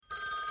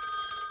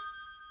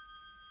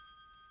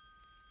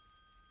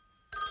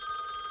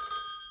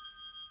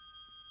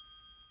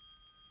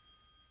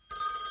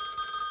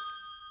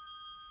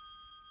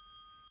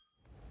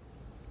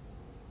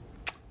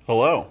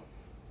Hello.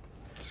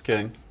 Just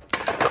kidding.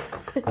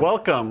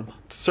 Welcome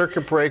to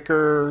Circuit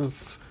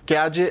Breaker's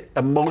Gadget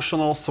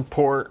Emotional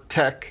Support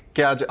Tech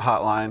Gadget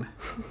Hotline,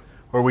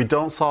 where we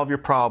don't solve your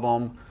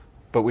problem,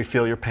 but we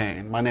feel your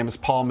pain. My name is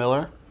Paul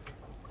Miller.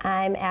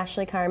 I'm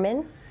Ashley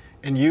Carmen.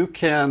 And you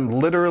can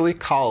literally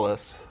call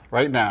us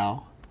right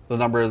now. The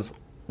number is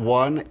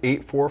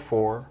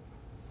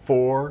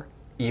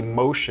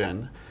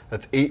 1-844-4-EMOTION.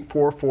 That's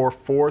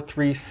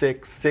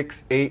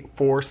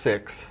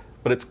 844-436-6846.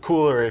 But it's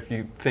cooler if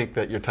you think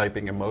that you're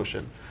typing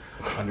emotion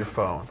on your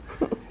phone.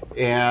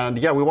 And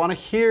yeah, we want to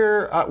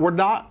hear,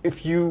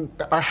 if you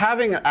are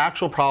having an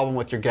actual problem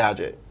with your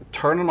gadget,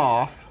 turn it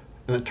off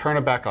and then turn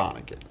it back on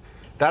again.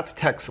 That's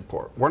tech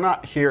support. We're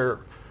not here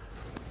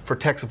for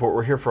tech support,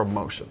 we're here for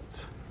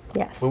emotions.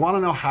 Yes. We want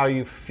to know how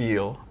you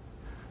feel.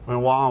 We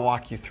want to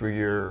walk you through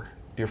your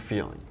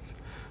feelings.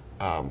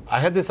 I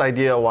had this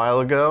idea a while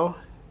ago,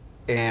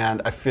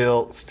 and I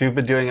feel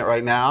stupid doing it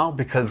right now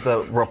because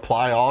the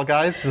Reply All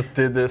guys just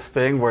did this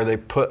thing where they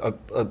put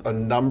a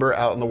number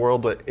out in the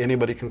world that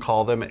anybody can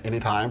call them at any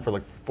time for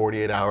like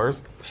 48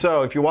 hours.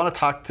 So if you want to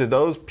talk to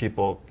those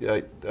people,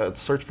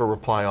 search for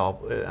Reply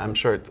All. I'm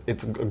sure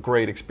it's a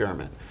great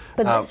experiment.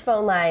 But this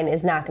phone line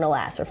is not going to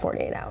last for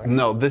 48 hours.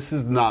 No, this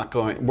is not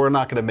going, we're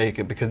not going to make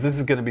it because this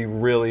is going to be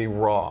really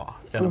raw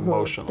and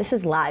emotional. This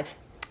is live.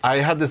 I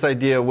had this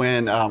idea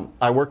when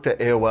I worked at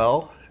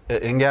AOL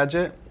at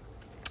Engadget.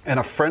 And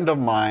a friend of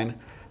mine,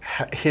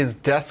 his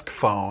desk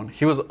phone,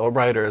 he was a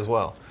writer as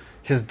well,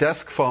 his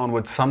desk phone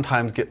would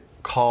sometimes get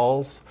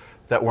calls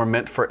that were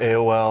meant for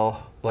AOL,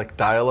 like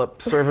dial-up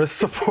service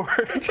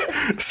support.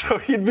 So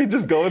he'd be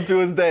just going through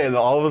his day, and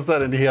all of a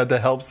sudden he had to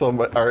help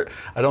somebody, or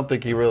I don't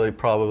think he really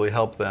probably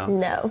helped them.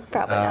 No,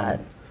 probably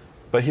not.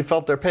 But he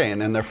felt their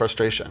pain and their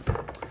frustration.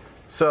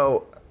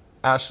 So,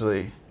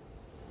 Ashley,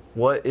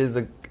 what is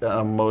an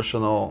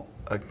emotional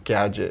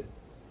gadget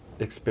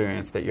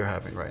experience that you're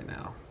having right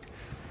now?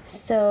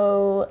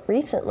 So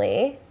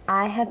recently,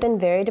 I have been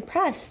very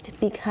depressed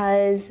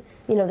because,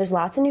 there's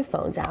lots of new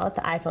phones out.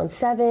 The iPhone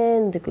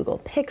 7, the Google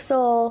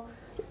Pixel,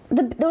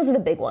 those are the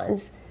big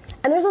ones.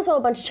 And there's also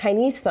a bunch of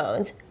Chinese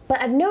phones.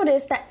 But I've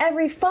noticed that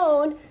every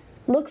phone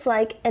looks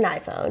like an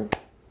iPhone.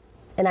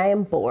 And I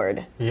am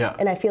bored. Yeah.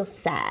 And I feel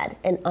sad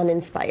and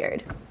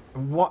uninspired.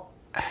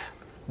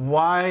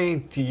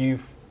 Why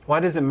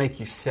does it make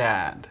you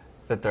sad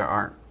that there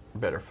aren't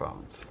better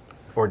phones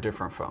or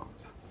different phones?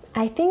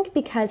 I think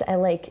because I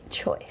like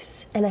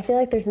choice, and I feel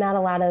like there's not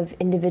a lot of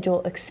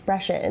individual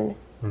expression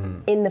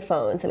in the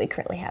phones that we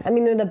currently have. I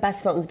mean, they're the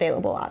best phones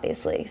available,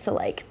 obviously, so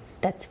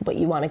that's what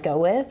you want to go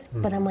with,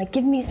 but I'm like,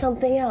 give me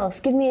something else,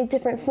 give me a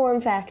different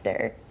form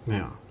factor,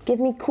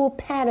 give me cool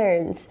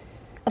patterns.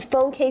 A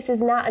phone case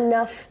is not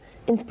enough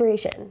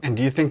inspiration. And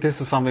do you think this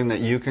is something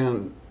that you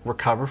can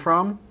recover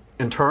from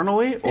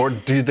internally, or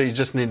do they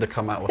just need to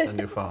come out with a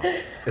new phone?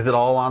 Is it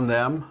all on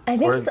them? I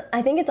think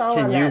it's all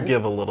on them. Can you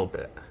give a little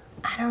bit?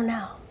 I don't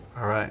know.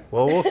 All right.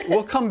 Well,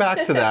 we'll come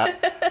back to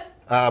that.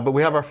 But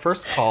we have our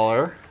first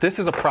caller. This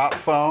is a prop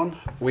phone.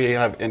 We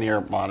have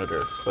in-ear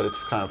monitors, but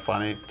it's kind of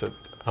funny to...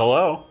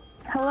 Hello?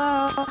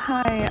 Hello.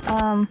 Hi.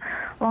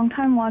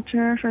 Long-time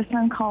watcher,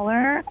 first-time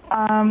caller.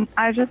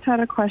 I just had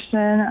a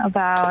question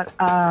about...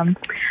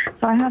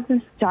 so I have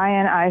this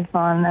giant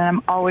iPhone, and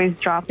I'm always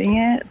dropping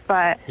it,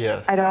 but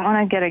yes. I don't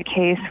want to get a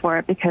case for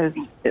it because...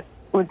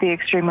 would be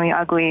extremely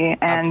ugly,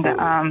 and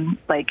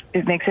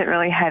it makes it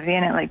really heavy,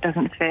 and it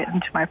doesn't fit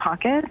into my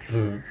pocket.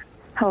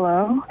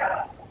 Hello,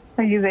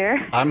 are you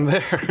there? I'm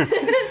there.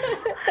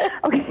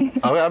 Okay.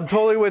 I'm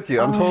totally with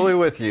you.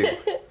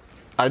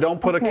 I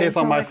don't put a case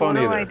on my phone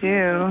either. What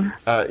do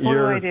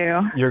I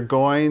do? You're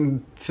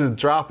going to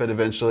drop it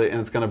eventually, and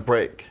it's going to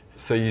break.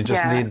 So you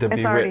just need to be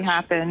rich. It's already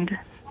happened.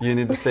 You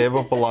need to save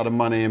up a lot of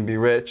money and be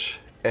rich,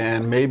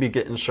 and maybe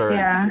get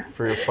insurance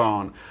for your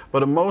phone.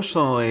 But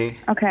emotionally,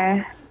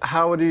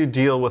 how do you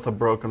deal with a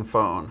broken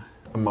phone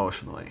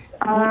emotionally?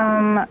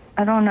 I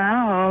don't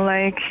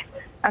know.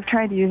 I've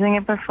tried using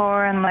it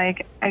before, and I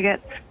get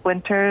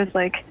splinters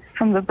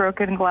from the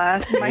broken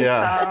glass in my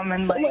thumb,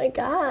 and oh my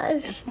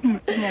gosh,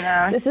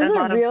 this is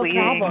a real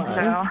bleeding, problem.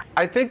 So.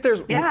 I think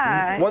there's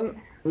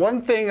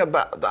one thing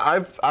about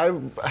I've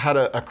had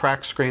a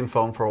cracked screen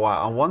phone for a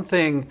while, and one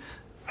thing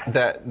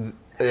that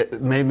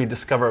it made me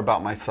discover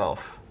about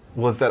myself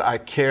was that I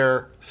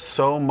care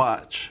so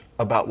much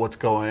about what's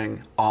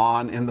going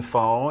on in the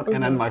phone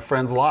and in my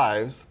friends'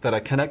 lives that I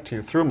connect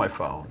to through my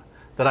phone,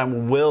 that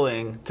I'm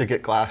willing to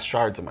get glass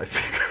shards in my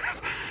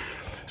fingers.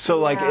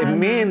 So it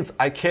means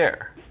I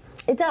care.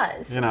 It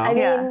does. I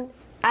mean,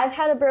 I've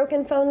had a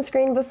broken phone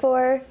screen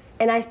before,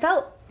 and I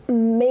felt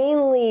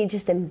mainly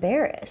just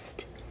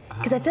embarrassed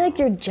because I feel like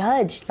you're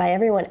judged by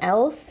everyone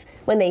else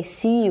when they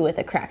see you with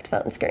a cracked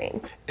phone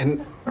screen.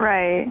 And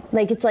right.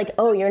 It's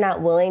oh, you're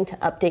not willing to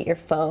update your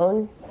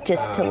phone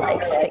just to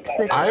fix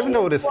this issue. I've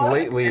noticed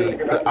lately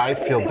that I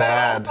feel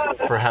bad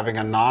for having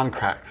a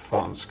non-cracked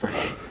phone screen.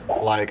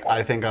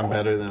 I think I'm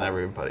better than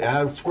everybody.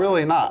 And it's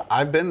really not.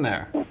 I've been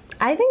there.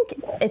 I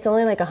think it's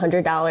only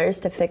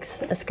 $100 to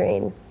fix a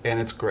screen. And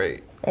it's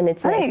great. And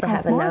it's I nice think to it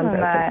have a costs more than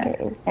non-broken that.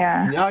 screen.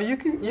 Yeah. No, you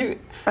can.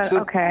 But,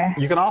 okay.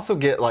 You can also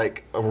get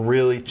like a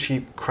really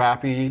cheap,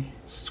 crappy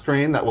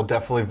screen that will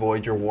definitely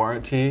void your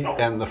warranty,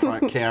 and the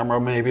front camera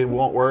maybe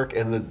won't work,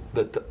 and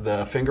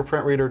the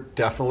fingerprint reader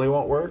definitely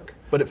won't work.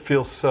 But it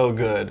feels so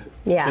good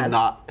Yeah. to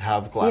not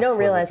have glass. You don't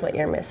realize slivers what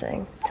you're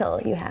missing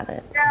till you have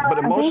it. But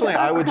emotionally,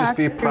 I I would just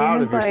be cracked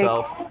proud of screens, like-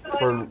 yourself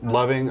for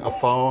loving a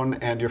phone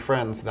and your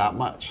friends that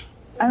much.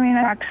 I mean,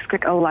 I act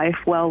like a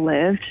life well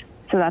lived,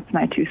 so that's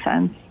my 2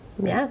 cents.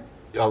 Yeah.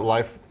 A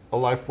life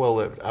well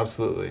lived,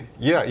 absolutely.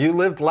 Yeah, you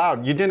lived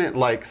loud. You didn't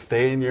like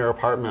stay in your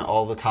apartment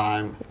all the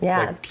time, Yeah.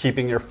 like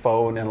keeping your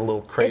phone in a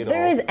little cradle. If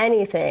there is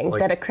anything Like-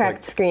 that a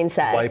cracked like screen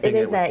says, wiping it it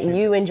is with that Q-tip.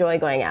 you enjoy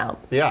going out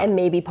Yeah. and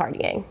maybe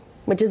partying,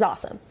 which is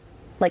awesome.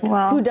 Like,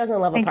 Well, who doesn't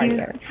love a thank you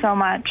partier? so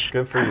much.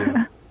 Good for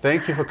you.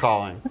 Thank you for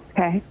calling.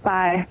 Okay,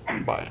 bye.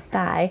 Bye.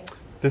 Bye.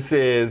 This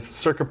is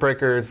Circuit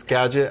Breaker's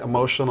Gadget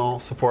Emotional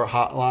Support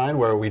Hotline,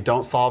 where we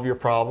don't solve your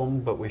problem,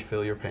 but we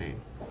feel your pain.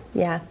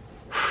 Yeah.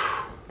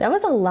 That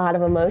was a lot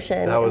of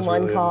emotion That was in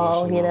one really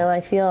call. emotional. You know,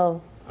 I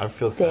feel I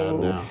feel sad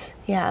now. things.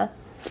 Yeah.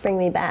 Bring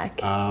me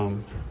back.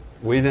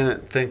 We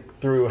didn't think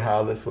through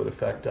how this would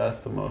affect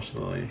us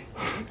emotionally.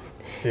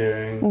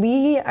 Hearing.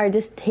 We are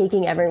just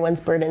taking everyone's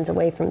burdens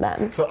away from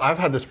them. So I've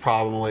had this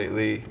problem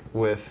lately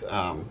with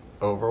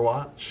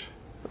Overwatch,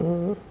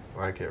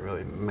 where I get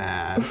really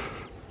mad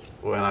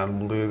when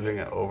I'm losing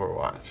at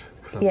Overwatch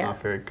because I'm Yeah. not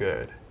very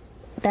good.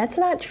 That's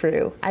not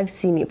true. I've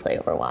seen you play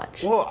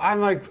Overwatch. Well,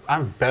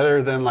 I'm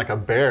better than like a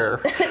bear.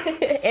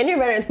 And you're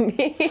better than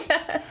me.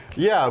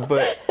 Yeah,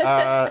 but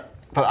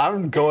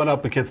I'm going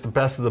up against the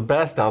best of the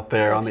best out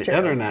there on the That's true.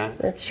 internet,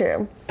 That's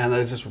true. and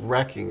they're just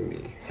wrecking me.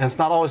 And it's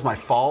not always my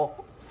fault.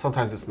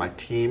 Sometimes it's my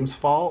team's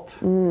fault.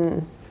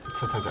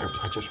 Sometimes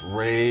I just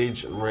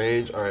rage and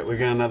rage. All right, we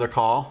get another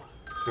call.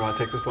 You want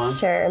to take this one?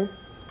 Sure.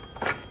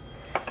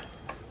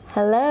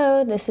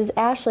 Hello, this is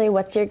Ashley.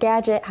 What's your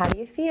gadget? How do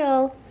you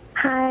feel?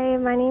 Hi,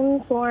 my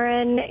name is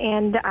Lauren,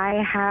 and I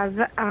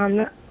have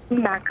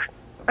Mac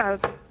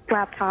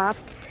laptop,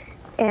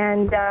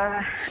 and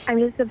I'm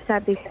just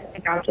upset because I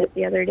dropped it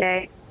the other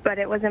day, but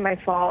it wasn't my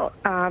fault.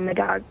 My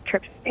dog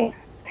tripped me.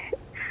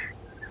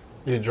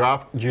 You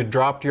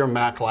dropped your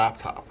Mac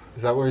laptop.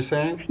 Is that what you're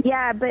saying?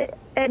 Yeah,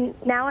 and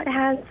now it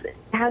has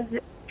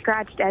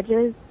scratched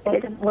edges.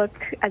 It doesn't look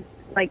as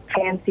like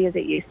fancy as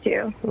it used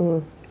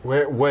to.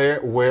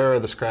 Where are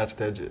the scratched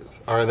edges?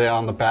 Are they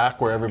on the back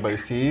where everybody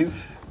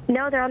sees?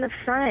 No, they're on the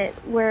front.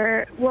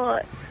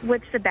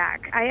 What's the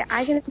back?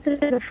 I can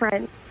consider the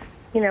front,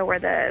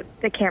 where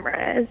the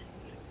camera is.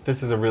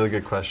 This is a really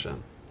good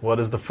question. What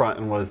is the front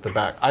and what is the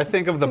back? I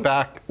think of the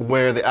back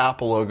where the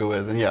Apple logo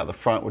is, and yeah, the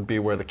front would be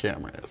where the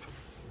camera is.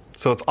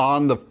 So it's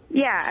on the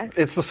Yeah.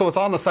 so it's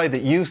on the side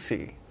that you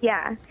see.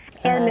 Yeah,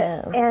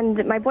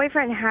 and my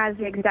boyfriend has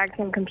the exact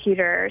same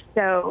computer,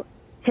 so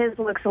his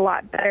looks a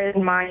lot better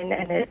than mine,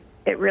 and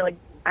it really,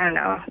 I don't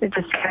know, it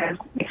just kind of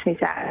makes me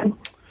sad.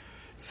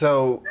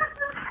 So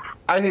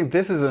I think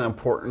this is an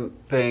important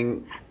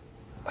thing.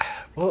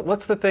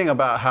 What's the thing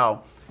about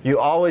how you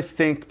always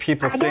think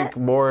people think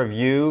more of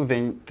you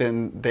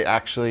than they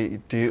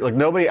actually do? Like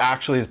nobody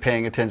actually is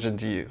paying attention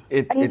to you.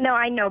 No,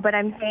 I know, but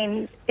I'm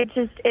saying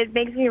it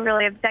makes me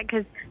really upset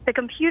because the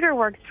computer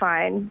works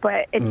fine,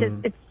 but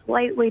it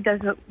slightly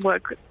doesn't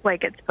look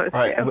like it's supposed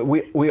Right, to. but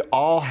we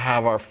all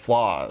have our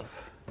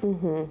flaws.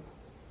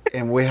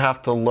 And we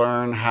have to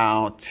learn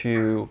how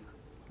to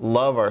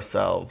love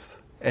ourselves.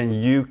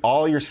 And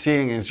all you're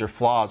seeing is your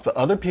flaws, but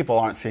other people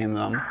aren't seeing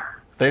them.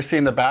 They've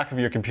seen the back of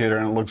your computer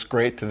and it looks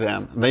great to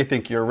them. And they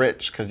think you're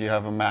rich because you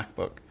have a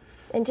MacBook.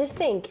 And just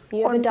think,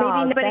 you have Or a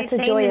dog. maybe That's nobody's a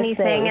saying joyous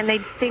anything, thing. and they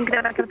think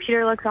that the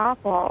computer looks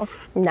awful.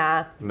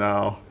 Nah.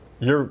 No,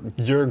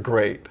 you're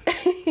great.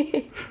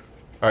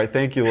 All right,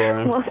 thank you,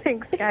 Lauren. Well,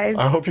 thanks, guys.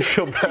 I hope you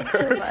feel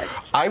better.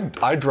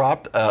 I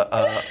dropped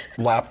a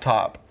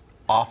laptop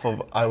off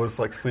of, I was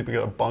like sleeping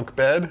in a bunk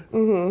bed.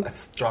 I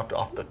dropped it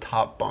off the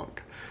top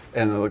bunk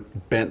and it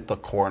like, bent the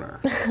corner.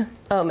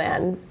 Oh,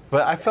 man.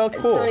 But I felt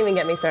cool. Don't even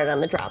get me started on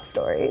the drop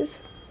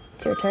stories.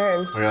 It's your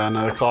turn. We got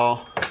another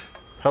call.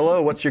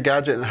 Hello, what's your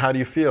gadget and how do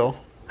you feel?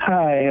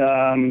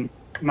 Hi,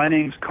 my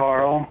name's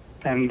Carl,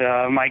 and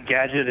my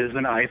gadget is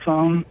an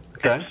iPhone.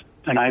 Okay.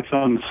 It's an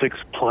iPhone 6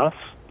 Plus,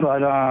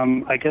 but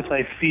I guess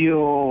I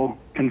feel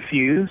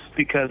confused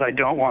because I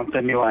don't want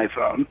the new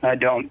iPhone. I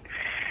don't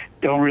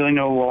really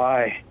know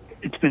why.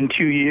 It's been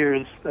 2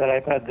 years that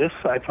I've had this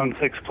iPhone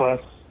 6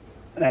 Plus,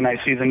 and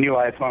I see the new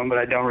iPhone, but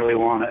I don't really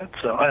want it.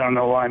 So I don't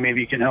know why.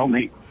 Maybe you can help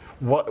me.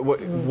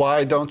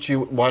 Why don't you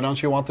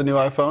want the new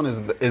iPhone?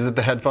 Is it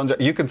the headphone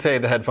jack? You can say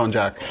the headphone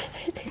jack.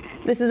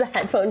 This is a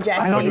headphone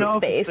jack I don't safe know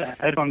space. if it's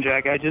a headphone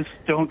jack. I just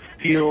don't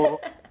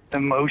feel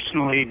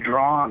emotionally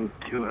drawn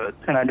to it,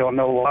 and I don't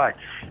know why.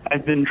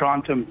 I've been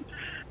drawn to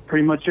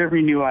pretty much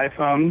every new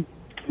iPhone,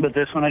 but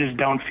this one I just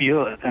don't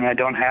feel it, and I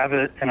don't have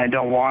it, and I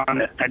don't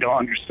want it. I don't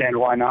understand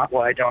why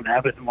I don't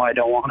have it, and why I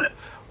don't want it.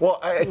 Well,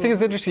 I think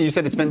it's interesting. You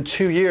said it's been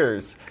 2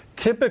 years.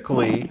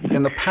 Typically,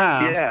 in the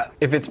past,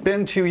 if it's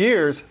been 2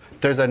 years,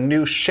 there's a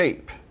new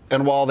shape.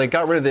 And while they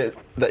got rid of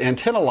the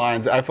antenna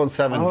lines, the iPhone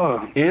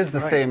 7 is the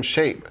same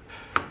shape.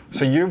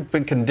 So you've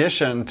been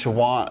conditioned to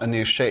want a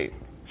new shape.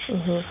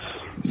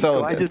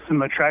 So I just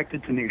am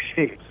attracted to new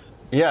shapes.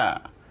 Yeah.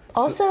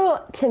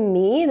 Also, to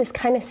me, this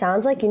kind of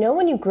sounds like, you know,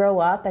 when you grow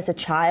up as a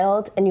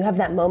child and you have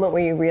that moment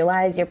where you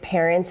realize your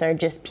parents are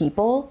just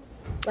people?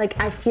 Like,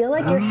 I feel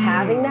like you're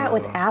having that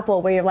with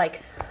Apple, where you're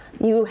like,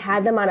 you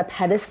had them on a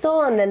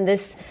pedestal, and then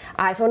this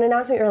iPhone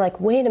announcement, you're like,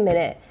 wait a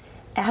minute,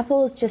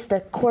 Apple's just a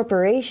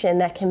corporation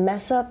that can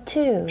mess up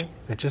too.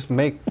 They just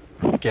make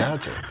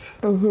gadgets.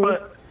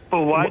 But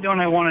why don't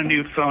I want a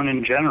new phone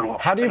in general?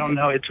 How do you I don't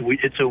know. It's a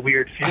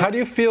weird feeling. How do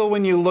you feel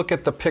when you look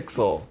at the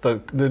Pixel,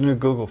 the new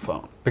Google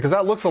phone? Because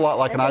that looks a lot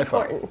like That's an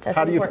iPhone. important. That's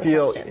How do you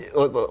feel,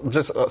 question.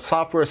 just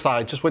software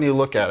aside, just when you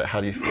look at it,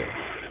 how do you feel?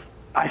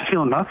 I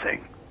feel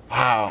nothing.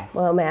 Wow.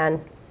 Oh,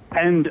 man.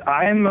 And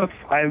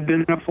I've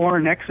been a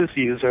foreign Nexus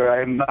user.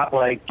 I'm not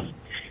like,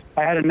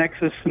 I had a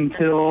Nexus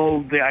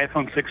until the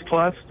iPhone 6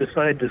 Plus,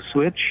 decided to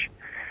switch.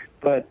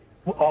 But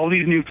all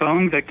these new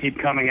phones that keep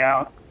coming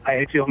out,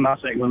 I feel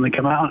nothing when they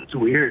come out. It's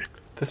weird.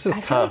 This is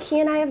I feel like tough. he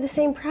and I have the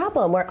same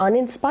problem. We're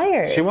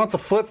uninspired. She wants a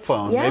flip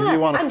phone. Yeah, Maybe you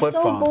want a I'm flip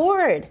so phone.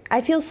 bored.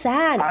 I feel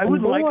sad. I I'm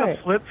would bored. like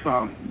a flip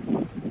phone.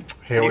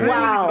 Here we Even go.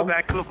 when we Wow. go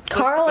back to a flip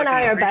Carl and phone,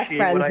 I can are best appreciate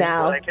friends what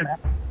now. what I can have.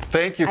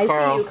 Thank you, I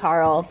Carl. see you,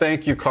 Carl.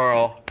 Thank you,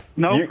 Carl.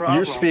 No problem.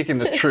 You're speaking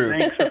the truth.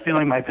 Thanks for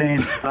feeling my pain.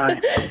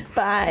 Bye.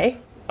 Bye.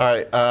 All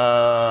right.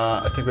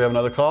 I think we have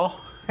another call.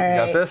 You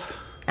got right. this?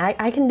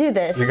 I can do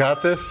this. You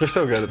got this? You're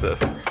so good at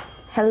this.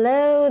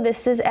 Hello,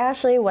 this is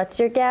Ashley. What's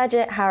your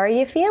gadget? How are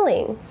you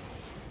feeling?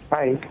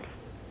 Hi.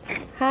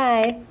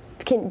 Hi.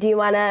 Do you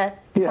want to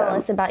tell Yeah.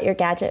 us about your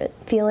gadget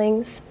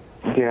feelings?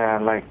 Yeah,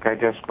 like I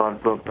just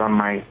got booked on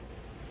my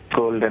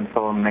golden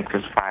phone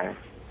Nexus 5.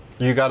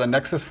 You got a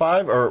Nexus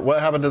 5? Or what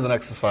happened to the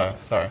Nexus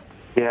 5? Sorry.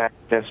 Yeah, it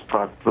just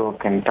got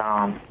broken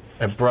down.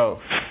 It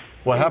broke.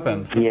 What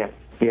happened?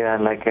 Yeah,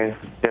 like I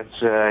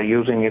just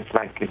using it,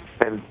 like it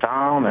fell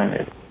down and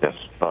it just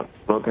got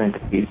broken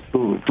into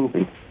two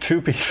pieces.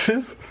 2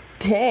 pieces?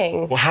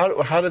 Dang. Well,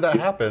 how did that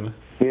happen?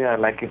 Yeah,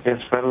 like it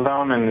just fell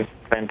down and it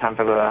went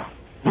under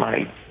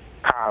my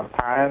car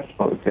tires,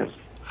 so it just,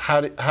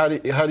 How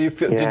do you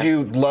feel? Yeah. Did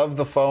you love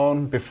the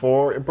phone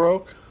before it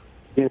broke?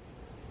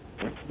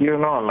 you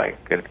know, like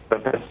it's the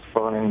best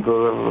phone in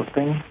Google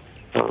thing.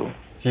 So,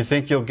 Do you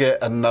think you'll get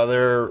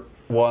another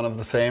one of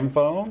the same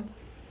phone?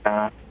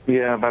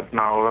 yeah, but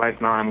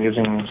right now I'm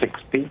using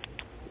 6P.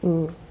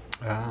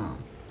 Oh.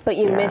 But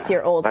you Yeah, miss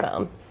your old but-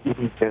 phone.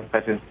 Yes,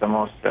 that is the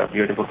most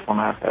beautiful phone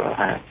I've ever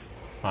had.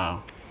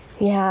 Wow.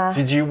 Yeah.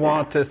 Did you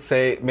want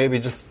to maybe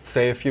just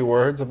say a few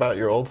words about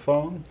your old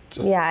phone?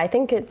 Just Yeah, I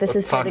think this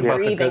is for the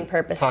grieving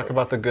purposes. Talk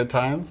about the good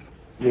times.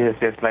 Yes,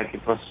 like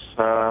it was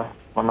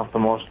one of the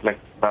most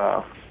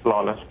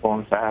flawless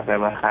phones I have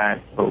ever had.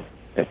 So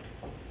it's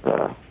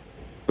a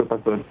super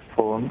good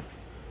phone.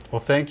 Well,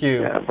 thank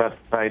you. Yeah, but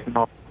right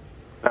now,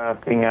 the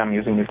thing I'm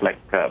using is like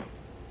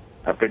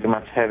a pretty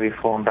much heavy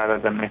phone rather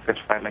than Nexus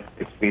 5, like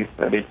 6 piece.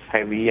 It's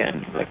heavy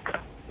and like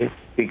it's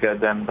bigger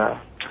than the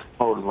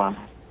old one.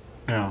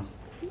 Yeah.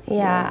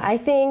 Yeah, I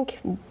think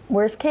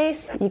worst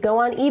case, you go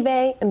on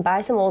eBay and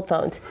buy some old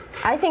phones.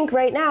 I think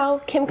right now,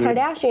 Kim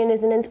Kardashian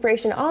is an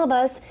inspiration to all of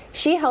us.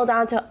 She held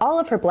on to all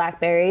of her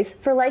Blackberries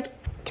for like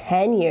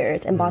 10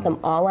 years and bought them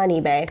all on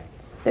eBay.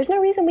 There's no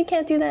reason we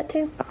can't do that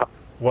too.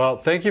 Well,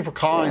 thank you for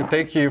calling.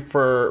 Thank you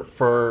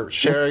for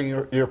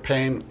sharing your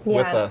pain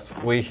with Yeah. us.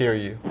 We hear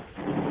you.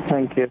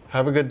 Thank you.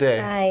 Have a good day.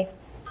 Bye.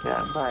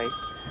 Yeah, bye.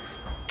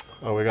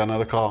 Oh, we got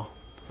another call.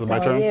 Is it my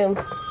How are turn? you?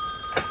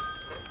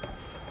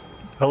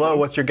 Hello,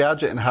 what's your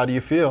gadget and how do you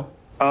feel?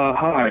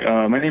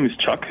 Hi, my name is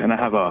Chuck, and I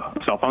have a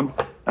cell phone,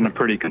 and I'm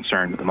pretty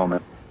concerned at the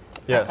moment.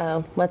 Yes.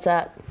 Oh, what's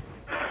up?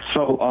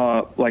 So,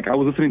 I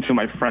was listening to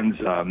my friend's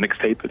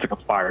mixtape. It's like a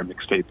fire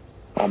mixtape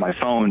on my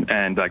phone,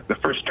 and like the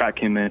first track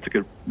came in. It's like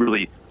a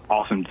really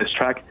awesome diss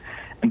track,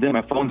 and then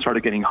my phone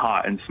started getting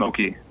hot and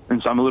smoky,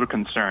 and so I'm a little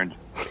concerned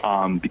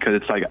because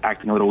it's like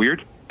acting a little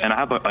weird. And I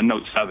have a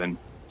Note 7,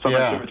 so I'm Yeah.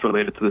 not sure if it's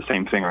related to the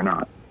same thing or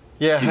not.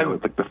 Yeah. You know,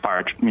 it's like the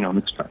fire,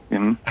 mix track.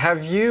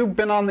 Have you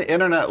been on the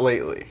internet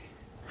lately?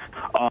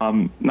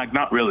 Like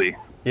not really.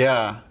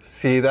 Yeah.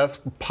 See, that's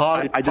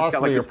I just got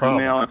possibly like your this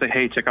problem. email and say,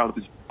 hey, check out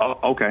this. Oh,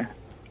 okay.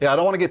 Yeah, I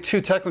don't want to get too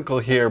technical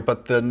here,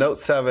 but the Note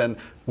 7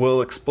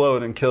 will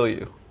explode and kill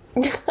you.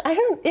 It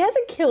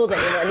hasn't killed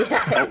anyone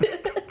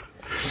yet.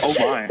 Oh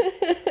my!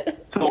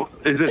 So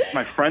is this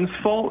my friend's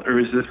fault, or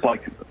is this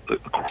like a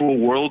cruel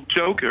world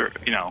joke, or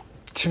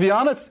To be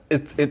honest,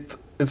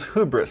 it's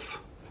hubris.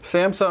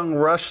 Samsung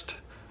rushed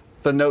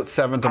the Note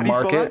 7 to How do you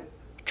spell market,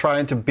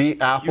 trying to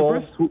beat Apple.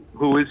 Hubris?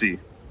 Who is he?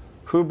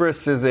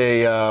 Hubris is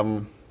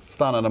it's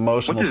not an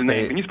emotional What's his state.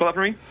 name? Can you spell that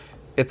for me?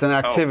 It's an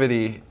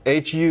activity.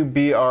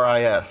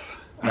 Hubris.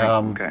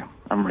 Okay,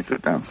 I'm writing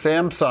it down.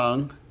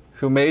 Samsung,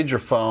 who made your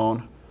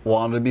phone,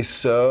 wanted to be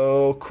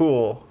so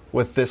cool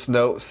with this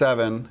Note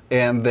 7,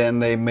 and then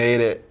they made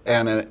it,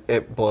 and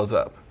it blows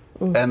up.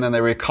 And then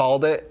they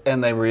recalled it,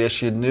 and they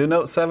reissued new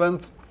Note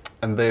 7s,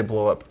 and they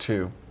blow up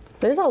too.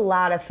 There's a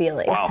lot of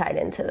feelings Wow. tied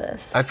into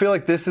this. I feel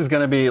like this is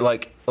going to be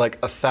like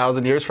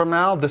 1,000 years from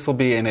now. This will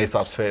be in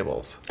Aesop's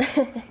Fables.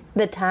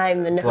 The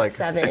Note like-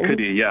 7. It could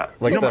be, yeah.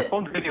 Like my the-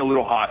 phone's getting a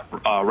little hot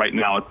right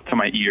now to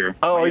my ear.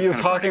 Oh, My are ear's you kind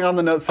of talking on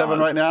the Note 7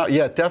 right now?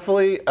 Yeah,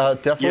 definitely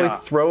Yeah.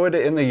 throw it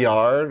in the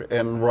yard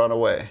and run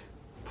away.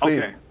 Please,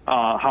 Okay.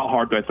 How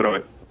hard do I throw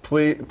it?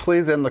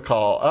 please end the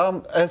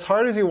call. As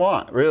hard as you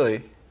want,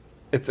 really.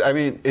 It's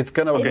going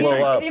to If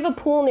blow up. you have a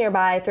pool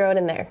nearby, throw it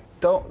in there.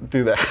 Don't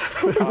do that.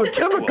 There's the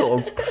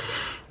chemicals.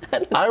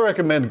 I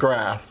recommend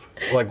grass,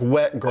 like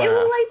wet grass. It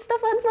will light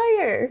stuff on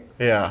fire.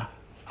 Yeah.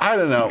 I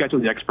don't know. You guys are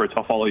the experts.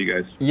 I'll follow you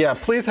guys. Yeah,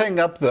 please hang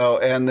up though,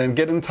 and then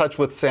get in touch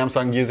with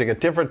Samsung using a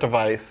different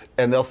device,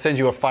 and they'll send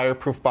you a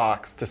fireproof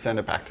box to send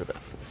it back to them.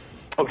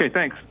 Okay,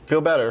 thanks.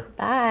 Feel better.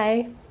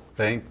 Bye.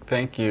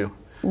 Thank you.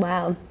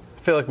 Wow.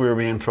 I feel like we were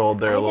being trolled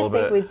there I a little just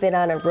think bit. we've been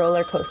on a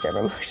roller coaster of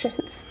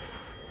emotions.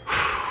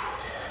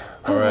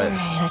 All right.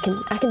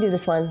 I can do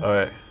this one. All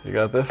right. You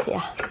got this?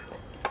 Yeah.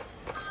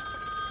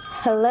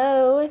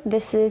 Hello,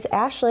 this is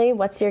Ashley.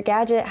 What's your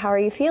gadget? How are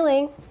you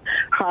feeling?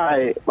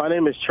 Hi, my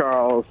name is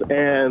Charles,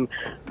 and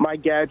my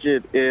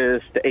gadget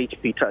is the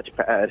HP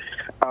touchpad.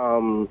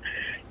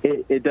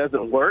 It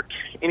doesn't work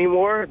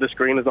anymore. The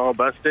screen is all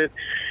busted,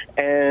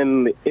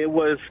 and it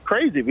was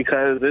crazy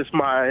because it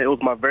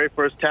was my very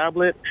first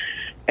tablet,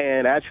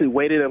 and I actually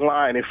waited in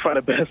line in front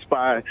of Best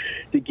Buy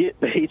to get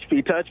the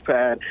HP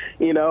touchpad.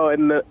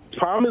 And the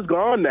problem is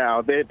gone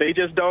now. They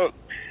just don't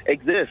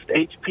exist.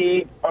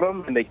 HP bought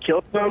them and they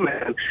killed them,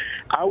 and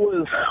I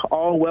was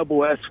all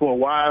WebOS for a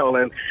while,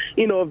 and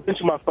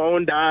eventually my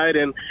phone died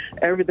and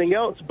everything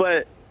else,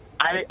 but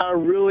I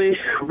really,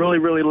 really,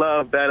 really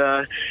love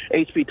that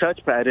HP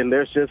touchpad, and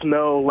there's just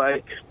no,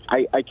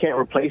 I can't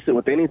replace it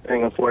with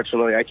anything,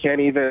 unfortunately. I can't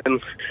even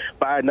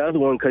buy another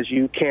one because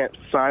you can't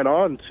sign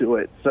on to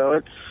it.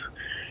 So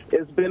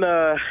it's been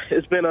a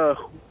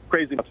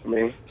crazy month for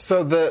me.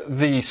 So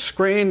the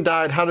screen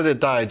died. How did it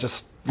die?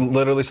 Just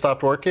literally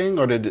stopped working,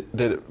 or did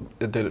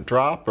it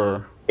drop,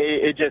 or?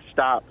 It just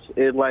stopped.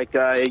 It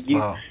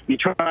Wow. you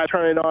try to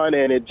turn it on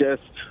and it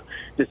just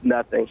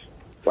nothing.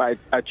 I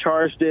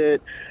charged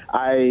it.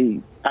 I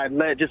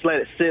let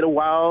it sit a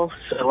while,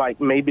 so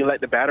maybe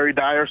let the battery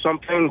die or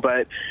something,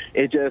 but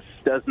it just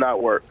does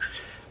not work.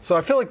 So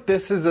I feel like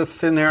this is a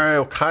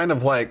scenario kind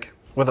of like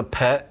with a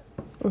pet.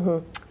 Mm-hmm.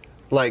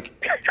 Like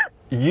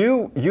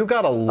you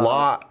got a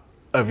lot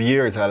of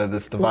years out of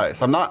this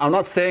device. I'm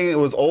not saying it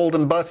was old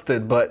and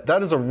busted, but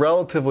that is a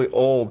relatively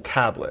old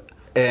tablet,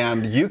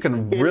 and you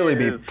can really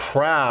be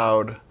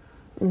proud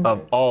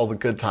of all the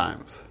good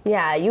times.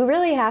 Yeah, you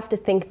really have to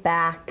think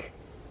back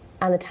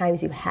on the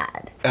times you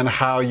had. And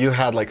how you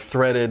had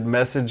threaded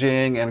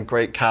messaging and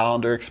great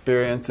calendar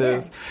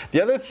experiences. Yeah.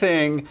 The other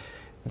thing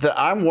that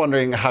I'm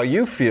wondering how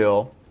you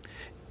feel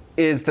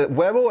is that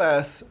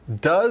WebOS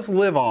does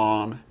live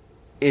on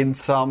in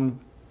some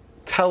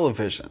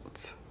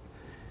televisions.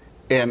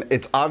 And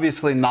it's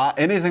obviously not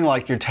anything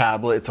like your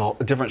tablet. It's a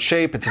different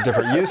shape, it's a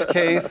different use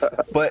case,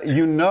 but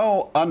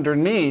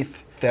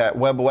underneath that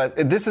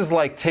WebOS, this is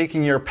like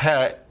taking your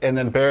pet and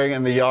then burying it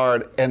in the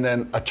yard, and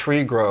then a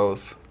tree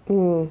grows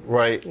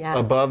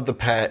above the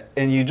pet,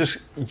 and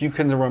you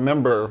can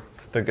remember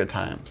the good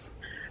times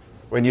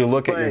when you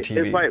look at your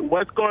TV. It's like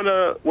what's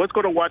gonna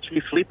watch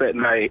me sleep at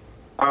night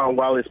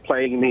while it's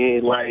playing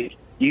me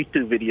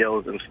YouTube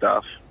videos and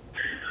stuff.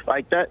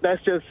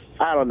 That's just,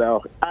 I don't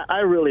know.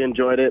 I really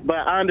enjoyed it, but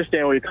I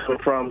understand where you're coming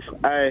from.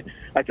 I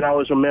can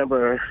always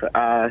remember.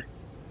 I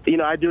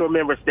do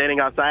remember standing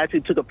outside. I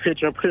actually took a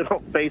picture and put it on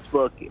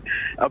Facebook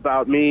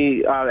about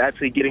me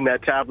actually getting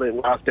that tablet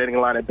while standing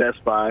in line at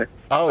Best Buy.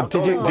 Oh,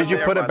 did you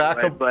put it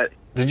back up? But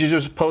did you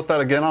just post that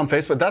again on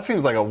Facebook? That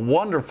seems like a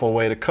wonderful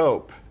way to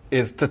cope,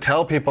 is to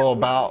tell people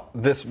about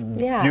this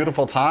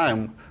beautiful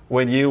time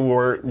when you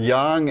were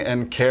young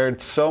and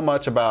cared so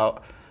much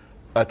about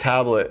a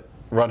tablet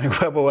running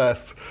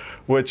WebOS,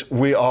 which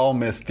we all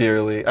miss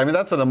dearly. I mean,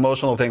 that's an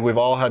emotional thing we've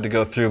all had to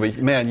go through, but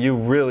man, you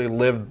really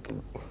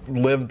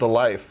lived the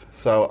life.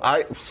 So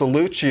I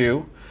salute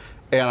you,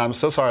 and I'm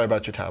so sorry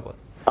about your tablet.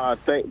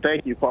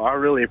 Thank you, Paul. I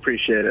really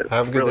appreciate it.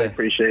 Have a good really day.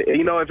 Appreciate it.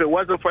 If it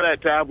wasn't for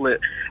that tablet,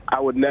 I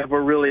would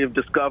never really have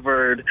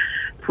discovered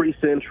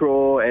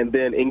Pre-Central and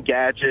then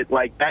Engadget.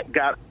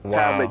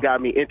 Tablet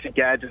got me into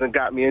gadgets and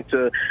got me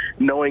into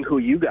knowing who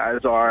you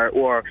guys are,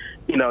 or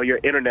your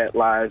internet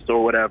lives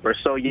or whatever.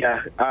 So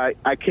yeah,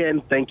 I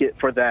can thank it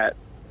for that.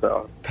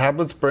 So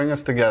tablets bring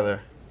us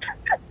together.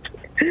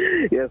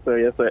 Yes, sir.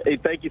 Yes, sir. Hey,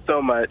 thank you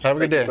so much. Have a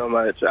good day. Thank you so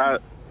much. All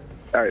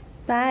right.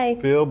 Bye.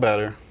 Feel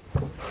better. I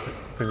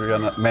think we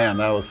got man.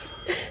 That was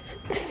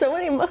so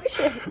many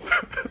emotions.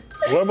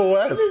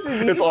 WebOS.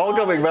 It's all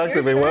coming back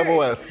to me.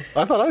 WebOS.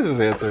 I thought I just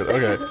answered.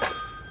 Okay.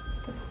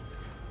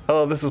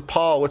 Hello, this is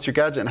Paul. What's your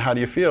gadget and how do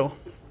you feel?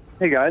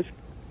 Hey guys.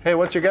 Hey,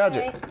 what's your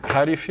gadget? Hi.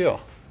 How do you feel?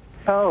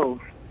 Oh,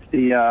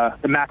 the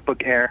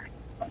MacBook Air.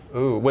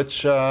 Ooh,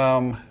 which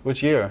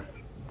year?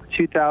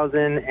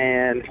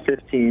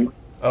 2015.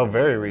 Oh,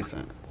 very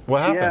recent.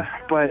 What happened? Yeah,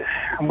 but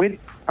I'm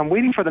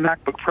waiting for the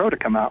MacBook Pro to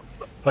come out.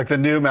 Like the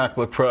new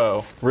MacBook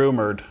Pro,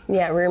 rumored.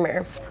 Yeah,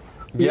 rumor.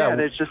 Yeah,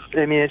 there's just,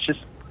 I mean, it's a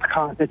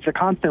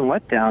constant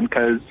letdown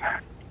because,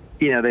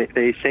 you know,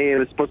 they say it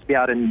was supposed to be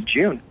out in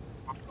June.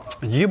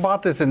 You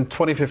bought this in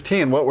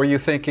 2015. What were you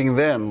thinking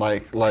then?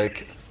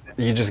 Like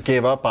you just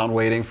gave up on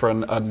waiting for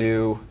a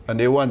new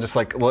one? Just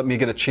like, let me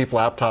get a cheap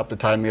laptop to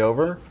tide me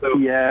over?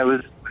 Yeah,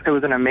 it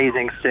was an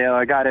amazing sale.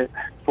 I got it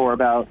for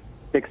about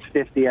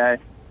 $650.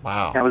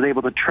 Wow. I was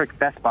able to trick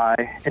Best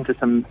Buy into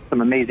some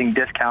amazing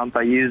discounts.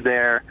 I used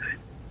their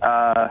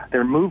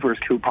movers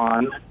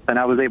coupons, and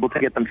I was able to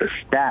get them to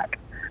stack.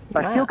 So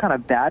I feel kind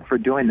of bad for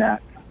doing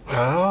that.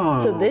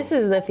 Oh. So this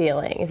is the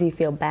feeling, is you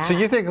feel bad. So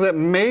you think that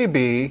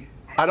maybe,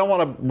 I don't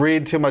want to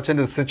read too much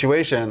into the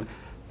situation,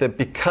 that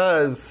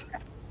because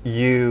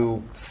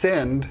you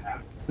sinned,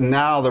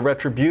 now the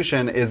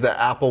retribution is that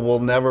Apple will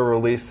never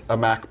release a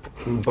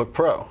MacBook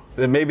Pro.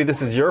 That maybe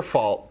this is your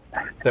fault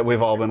that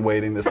we've all been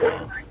waiting this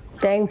long.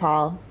 Dang,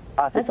 Paul.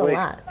 That's a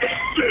lot.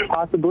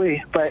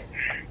 Possibly, but,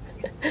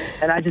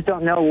 and I just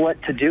don't know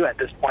what to do at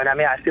this point. I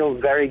mean, I feel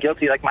very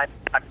guilty. Like my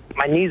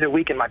knees are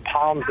weak and my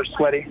palms are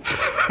sweaty.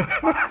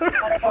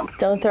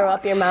 Don't throw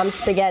up your mom's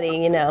spaghetti,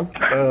 you know.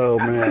 Oh,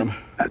 man.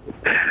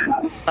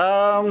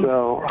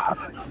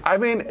 I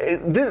mean,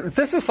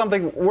 this is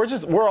something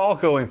we're all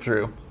going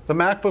through. The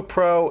MacBook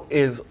Pro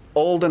is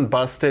old and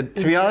busted.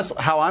 To be honest,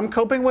 how I'm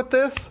coping with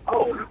this,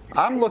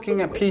 I'm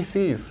looking at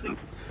PCs.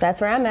 That's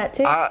where I'm at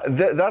too.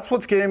 That's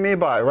what's getting me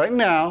by right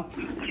now.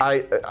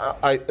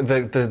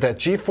 That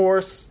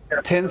GeForce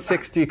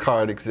 1060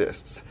 card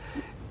exists,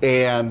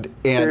 and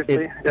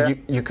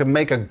you can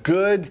make a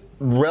good,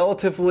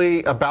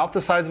 relatively about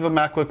the size of a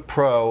MacBook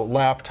Pro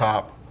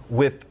laptop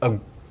with a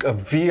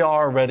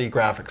VR-ready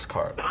graphics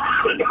card.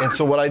 And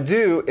so what I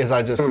do is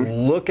I just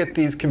look at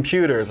these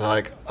computers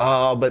like,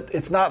 oh, but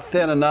it's not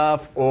thin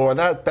enough, or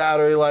that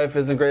battery life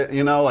isn't great.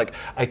 You know, like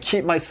I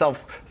keep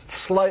myself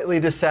slightly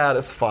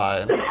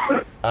dissatisfied.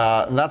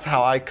 And that's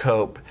how I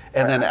cope.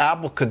 And then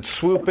Apple could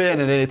swoop in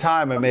at any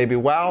time and maybe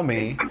wow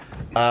me.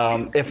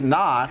 If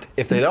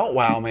they don't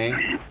wow me,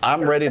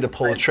 I'm ready to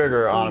pull the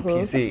trigger on a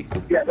PC.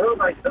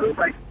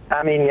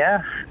 I mean,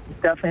 yeah,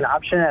 it's definitely an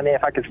option. I mean,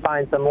 if I could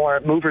find some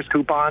more movers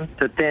coupons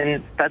to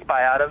thin Best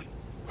Buy out of.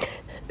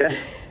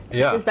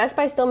 Yeah. Does Best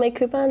Buy still make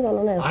coupons? I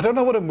don't know. I don't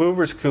know what a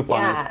movers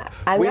coupon is.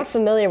 I'm not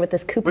familiar with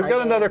this coupon. We've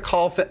got another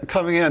call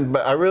coming in,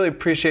 but I really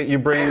appreciate you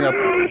bringing up,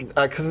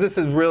 because this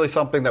is really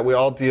something that we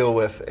all deal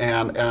with,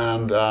 and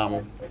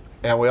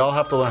we all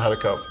have to learn how to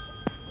cope.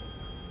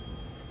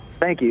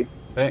 Thank you.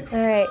 Thanks.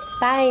 All right,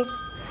 bye.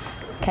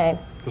 Okay.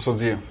 This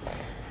one's you.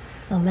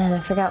 Oh man, I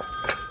forgot.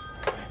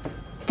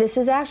 This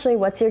is Ashley.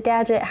 What's your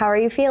gadget? How are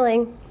you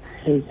feeling?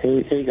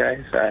 Hey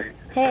guys.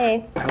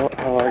 Hey.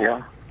 How are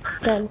y'all?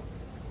 Good.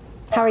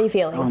 How are you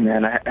feeling? Oh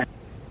man,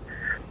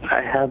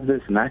 I have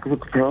this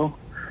MacBook Pro,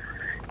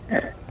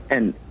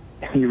 and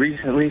he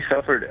recently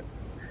suffered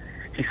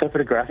a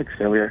graphics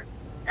failure.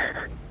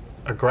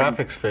 A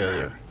graphics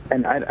failure.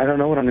 And I don't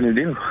know what I'm going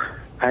to do.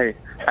 I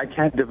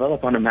can't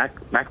develop on a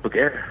MacBook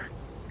Air.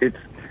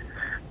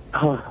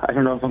 I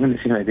don't know if I'm going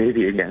to see my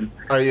baby again.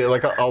 Are you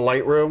like a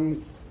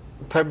Lightroom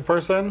type of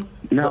person?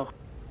 No.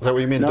 Is that what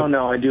you mean?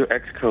 No, I do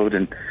Xcode,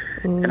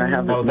 and I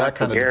have this that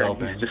kind of Air.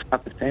 developing. It's just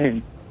not the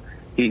same.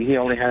 He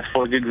only has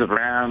 4 gigs of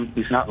RAM.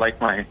 He's not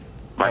like my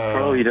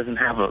Pro. He doesn't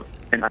have an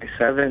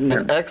i7.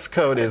 And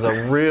Xcode is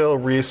a real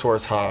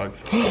resource hog.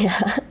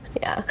 Yeah.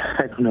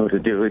 I don't know what to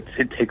do.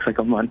 It takes like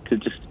a month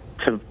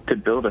to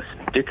build a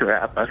sticker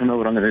app. I don't know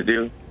what I'm going to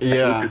do.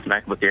 Yeah. I hate this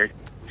MacBook Air.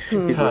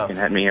 He's tough.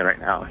 Looking at me right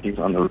now. He's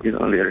on the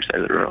other side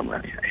of the room.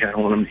 I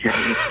don't want him to hear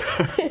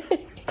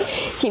me.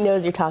 He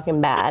knows you're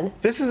talking bad.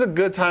 This is a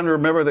good time to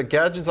remember that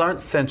gadgets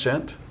aren't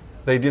sentient.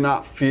 They do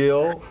not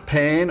feel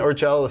pain or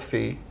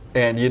jealousy.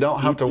 And you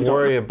don't have to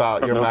worry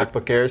about your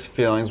MacBook Air's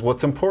feelings.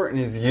 What's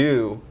important is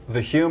you,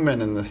 the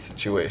human in this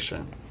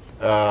situation.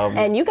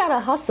 And you got a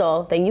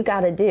hustle that you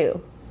got to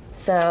do.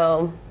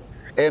 So.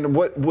 And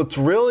what's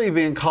really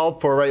being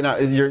called for right now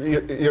is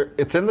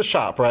it's in the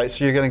shop, right?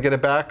 So you're going to get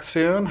it back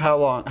soon? How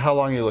long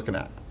are you looking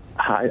at?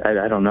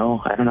 I don't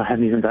know. I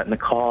haven't even gotten a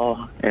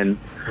call. And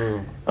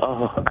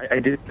I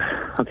did.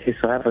 Okay,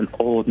 so I have an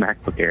old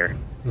MacBook Air.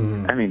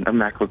 I mean, a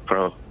MacBook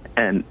Pro.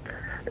 And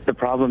the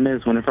problem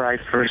is, whenever I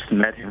first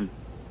met him,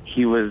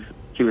 he was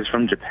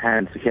from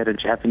Japan, so he had a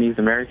Japanese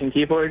American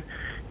keyboard,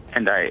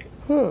 and I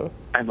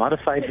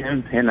modified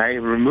him, and I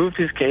removed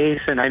his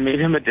case, and I made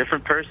him a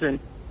different person,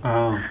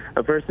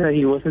 a person that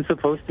he wasn't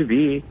supposed to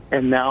be,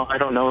 and now I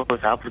don't know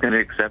if Apple's going to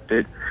accept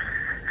it,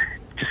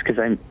 just because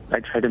I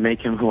tried to make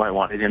him who I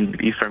wanted him to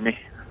be for me.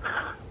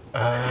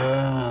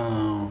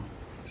 Oh,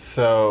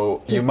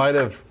 so you might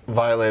have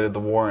violated the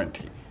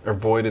warranty, or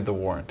voided the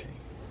warranty.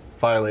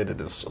 Violated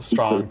is a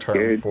strong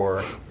term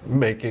for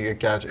making a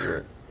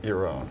gadget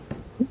your own.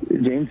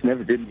 James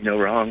never did me no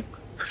wrong.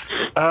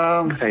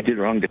 I did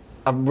wrong.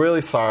 I'm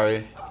really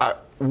sorry.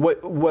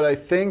 What I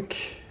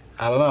think,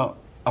 I don't know.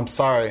 I'm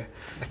sorry.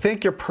 I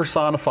think you're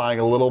personifying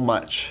a little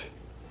much,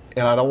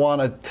 and I don't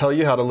want to tell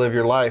you how to live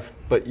your life,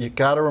 but you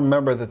got to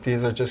remember that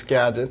these are just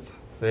gadgets.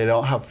 They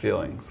don't have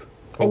feelings.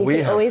 Well, and you we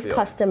can have always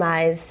feelings.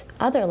 customize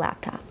other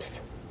laptops.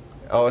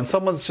 Oh, and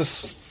someone's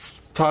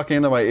just talking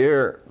into my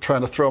ear,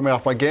 trying to throw me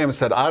off my game, and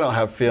said, I don't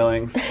have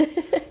feelings.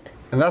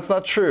 And that's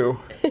not true.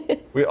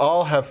 We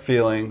all have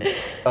feelings,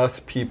 us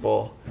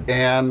people.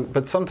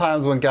 But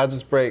sometimes when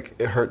gadgets break,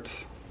 it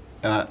hurts.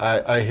 And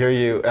I hear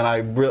you, and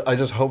I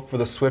just hope for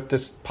the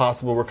swiftest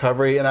possible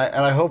recovery, and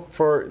I hope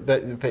for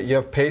that you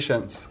have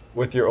patience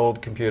with your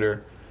old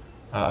computer.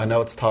 I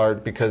know it's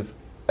hard because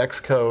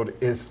Xcode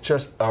is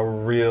just a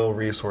real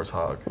resource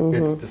hog.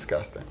 It's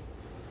disgusting.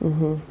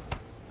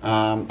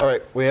 All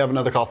right, we have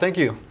another call. Thank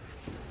you.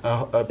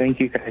 Thank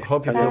you, guys.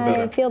 Hope you feel Bye.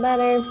 better. Feel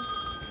better.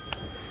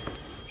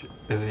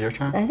 Is it your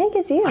turn? I think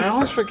it's you. I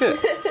always forget.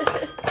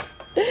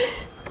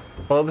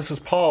 Well, this is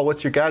Paul.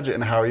 What's your gadget,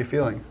 and how are you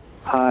feeling?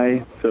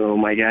 Hi. So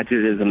my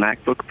gadget is a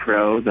MacBook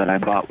Pro that I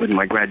bought with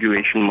my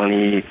graduation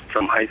money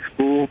from high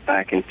school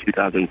back in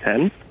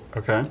 2010.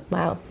 Okay.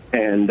 Wow.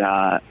 And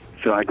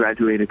so I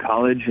graduated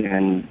college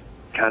and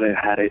kind of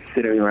had it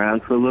sitting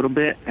around for a little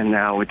bit, and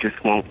now it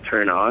just won't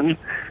turn on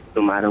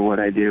no matter what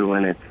I do,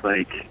 and it's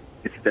like,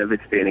 it's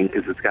devastating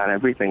because it's got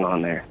everything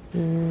on there.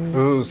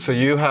 Ooh, so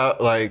you have,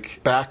 like,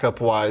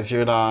 backup-wise,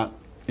 you're not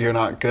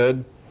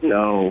good?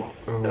 No,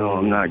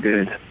 I'm not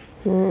good.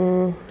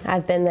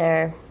 I've been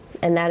there,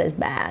 and that is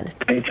bad.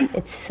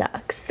 It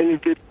sucks. And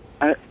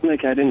I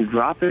didn't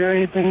drop it or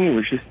anything. It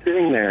was just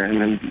sitting there,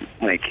 and then,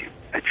 like,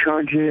 I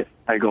charge it,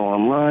 I go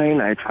online,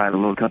 I try to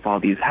look up all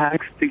these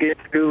hacks to get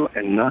through,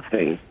 and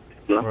nothing.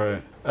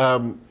 Right.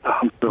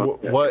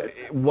 What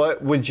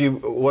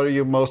are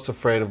you most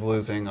afraid of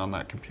losing on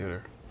that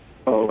computer?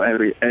 Oh,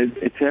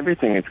 it's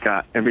everything. It's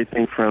got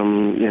everything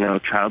from,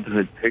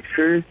 childhood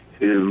pictures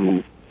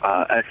to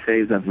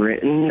essays I've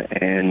written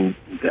and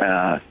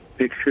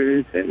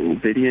pictures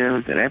and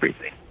videos and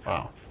everything.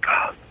 Wow.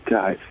 Oh,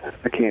 guys,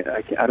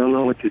 I don't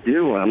know what to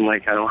do. I'm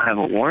like, I don't have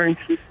a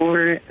warranty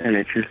for it, and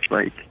it's just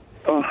like,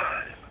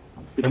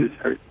 it just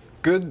hurts.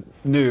 Good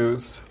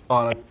news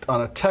on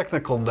a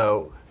technical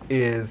note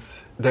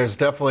is there's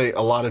definitely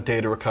a lot of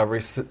data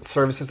recovery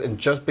services, and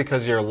just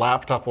because your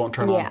laptop won't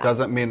turn on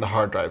doesn't mean the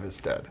hard drive is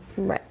dead.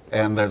 Right.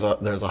 And there's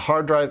a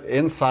hard drive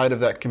inside of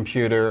that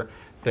computer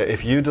that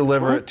if you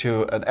deliver it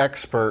to an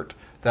expert,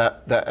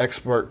 that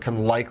expert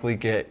can likely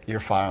get your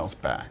files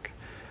back.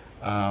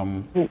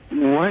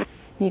 What?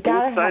 You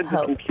gotta Inside have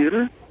hope. the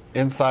computer?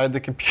 Inside the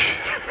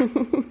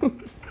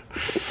computer.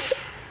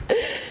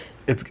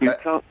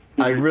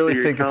 I really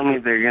think you're telling me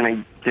they're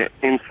going to get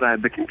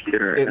inside the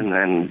computer and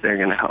then they're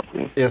going to help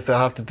me. Yes, they'll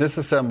have to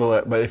disassemble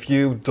it, but if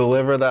you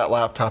deliver that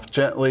laptop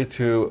gently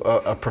to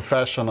a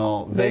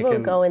professional, They will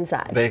go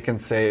inside. They can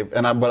save.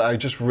 But I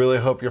just really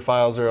hope your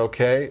files are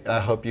okay. I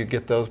hope you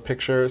get those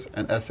pictures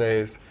and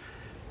essays,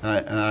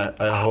 and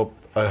I hope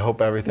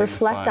everything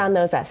Reflect is fine. on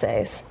those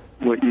essays.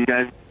 What you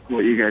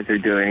guys are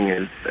doing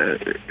is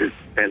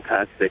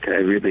fantastic. I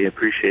really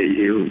appreciate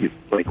you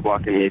like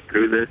walking me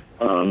through this.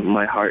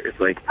 My heart is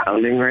like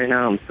pounding right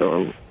now. I'm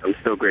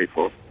so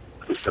grateful.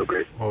 I'm so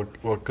grateful.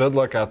 Well, good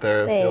luck out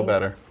there. Feel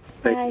better.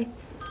 Bye.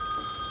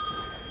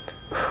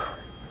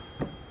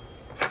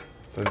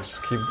 So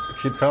just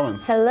keep coming.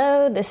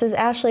 Hello, this is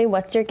Ashley.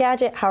 What's your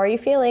gadget? How are you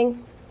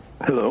feeling?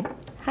 Hello.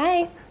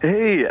 Hi.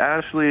 Hey,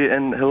 Ashley,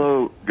 and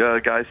hello,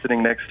 guy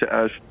sitting next to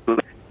Ashley.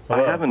 I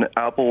have an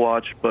Apple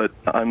Watch, but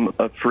I'm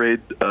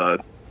afraid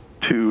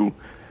to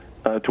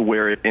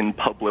wear it in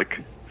public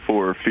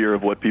for fear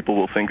of what people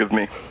will think of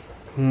me.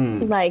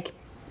 Like,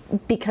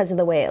 because of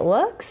the way it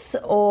looks,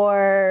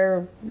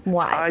 or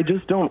why? I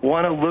just don't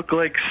want to look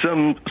like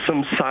some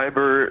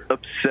cyber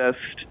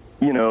obsessed,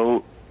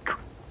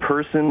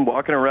 person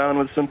walking around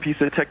with some piece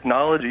of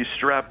technology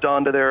strapped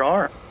onto their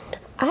arm.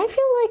 I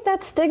feel like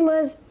that stigma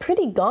is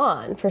pretty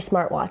gone for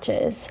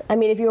smartwatches. I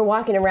mean, if you were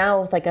walking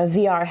around with like a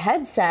VR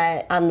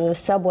headset on the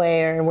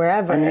subway or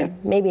wherever,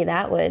 maybe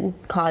that would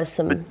cause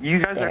some You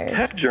guys stares.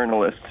 are tech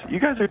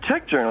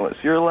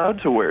journalists. You're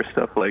allowed to wear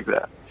stuff like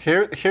that.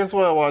 Here's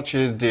what I want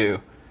you to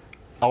do.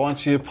 I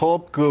want you to pull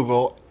up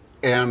Google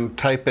and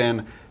type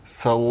in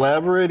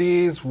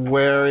celebrities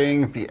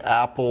wearing the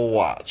Apple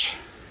Watch.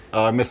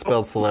 Oh, I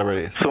misspelled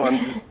celebrities. So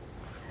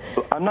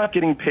I'm not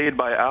getting paid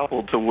by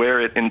Apple to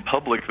wear it in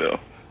public, though.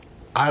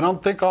 I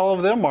don't think all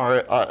of them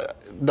are.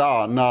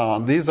 No.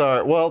 These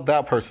are, well,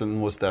 that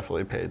person was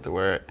definitely paid to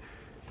wear it.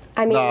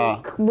 I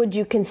mean, would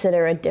you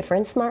consider a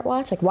different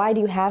smartwatch? Like, why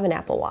do you have an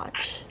Apple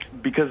Watch?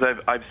 Because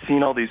I've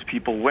seen all these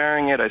people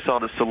wearing it. I saw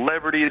the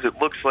celebrities. It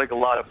looks like a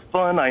lot of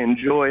fun. I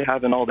enjoy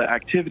having all the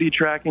activity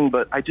tracking,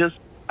 but I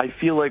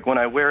feel like when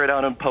I wear it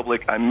out in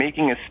public, I'm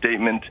making a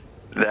statement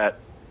that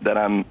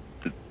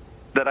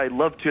I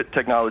love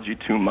technology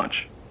too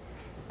much.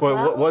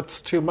 Well,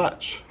 what's too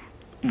much?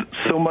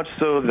 So much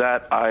so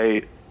that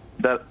I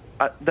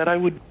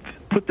would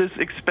put this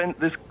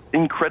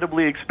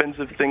incredibly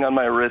expensive thing on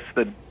my wrist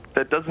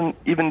that doesn't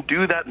even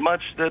do that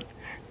much, that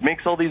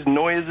makes all these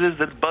noises,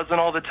 that's buzzing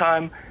all the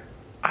time.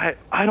 I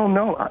don't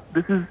know.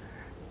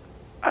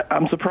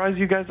 I'm surprised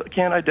you guys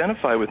can't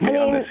identify with me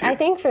on this. I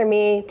think for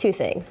me, two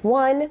things.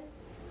 One,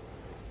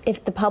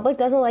 if the public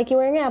doesn't like you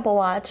wearing an Apple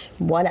Watch,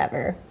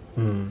 whatever.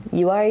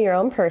 You are your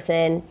own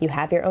person. You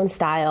have your own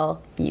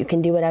style. You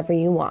can do whatever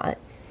you want.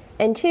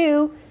 And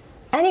 2,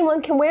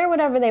 anyone can wear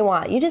whatever they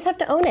want. You just have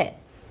to own it.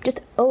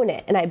 Just own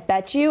it. And I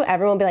bet you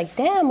everyone will be like,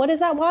 damn, what is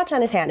that watch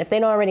on his hand? If they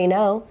don't already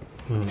know.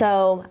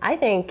 So I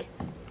think...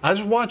 I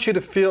just want you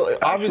to feel,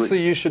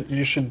 obviously you should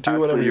do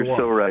whatever you want.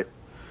 You're so right.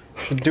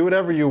 You should do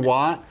whatever you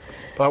want,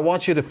 but I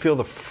want you to feel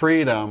the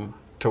freedom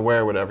to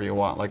wear whatever you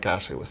want, like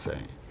Ashley was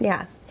saying.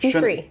 Yeah, be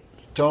free.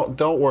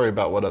 Don't worry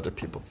about what other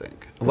people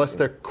think, unless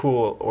they're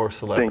cool or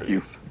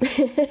celebrities.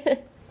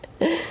 Thank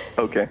you.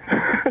 Okay.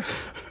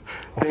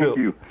 Thank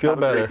you. Feel Have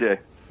better. A great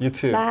day. You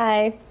too.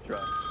 Bye.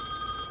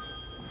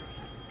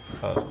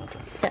 Oh, that's my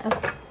turn.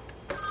 Yeah.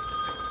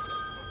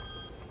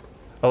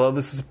 Hello,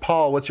 this is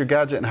Paul. What's your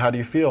gadget and how do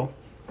you feel?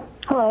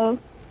 Hello.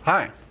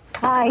 Hi.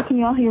 Hi, can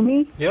you all hear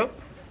me? Yep.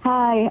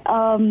 Hi,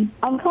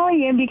 I'm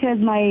calling in because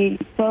my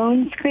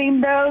phone screen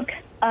broke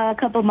a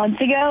couple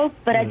months ago,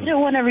 but I didn't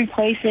want to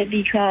replace it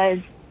because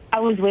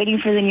I was waiting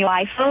for the new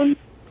iPhone.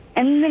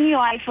 And the new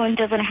iPhone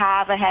doesn't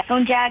have a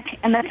headphone jack,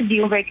 and that's a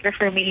deal breaker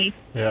for me.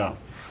 Yeah.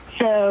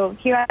 So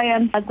here I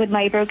am stuck with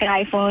my broken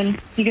iPhone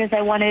because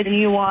I wanted a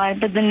new one,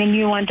 but then the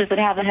new one doesn't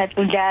have a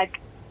headphone jack.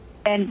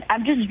 And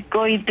I'm just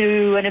going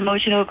through an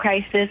emotional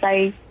crisis.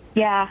 I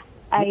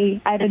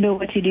don't know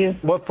what to do.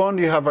 What phone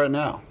do you have right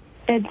now?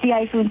 It's the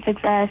iPhone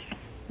 6S.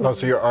 Oh,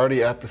 so you're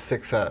already at the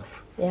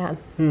 6S. Yeah.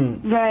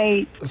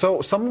 Right.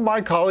 So some of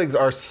my colleagues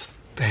are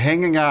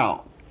hanging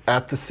out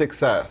at the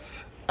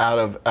 6S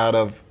out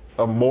of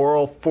a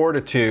moral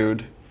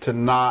fortitude to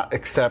not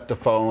accept a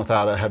phone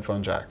without a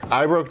headphone jack.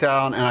 I broke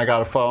down and I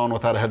got a phone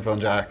without a headphone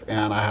jack,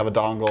 and I have a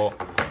dongle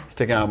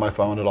sticking out of my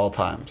phone at all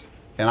times.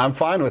 And I'm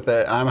fine with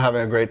it. I'm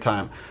having a great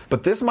time.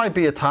 But this might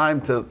be a time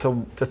to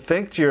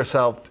think to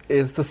yourself,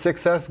 is the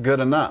 6S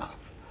good enough?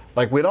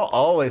 Like, we don't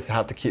always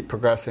have to keep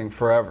progressing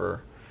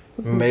forever.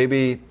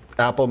 Maybe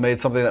Apple made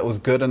something that was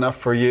good enough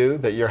for you,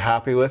 that you're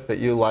happy with, that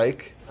you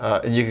like,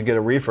 and you could get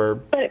a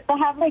refurb. But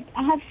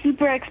I have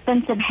super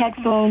expensive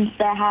headphones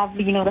that have,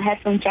 the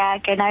headphone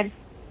jack, and I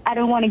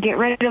don't want to get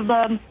rid of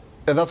them.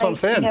 And that's what I'm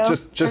saying.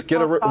 Just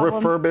get a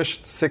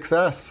refurbished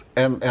 6S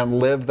and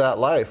live that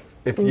life.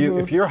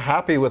 If you're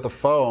happy with a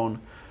phone,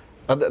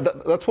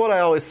 that's what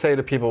I always say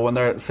to people when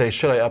they say,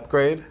 should I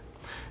upgrade?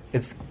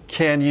 It's,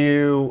 can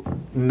you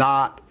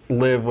not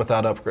live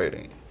without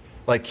upgrading?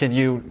 Like, can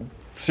you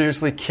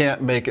seriously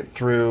can't make it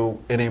through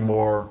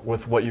anymore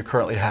with what you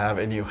currently have,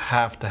 and you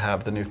have to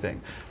have the new thing?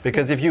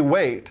 Because if you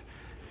wait,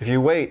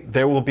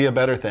 there will be a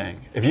better thing.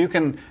 If you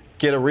can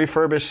get a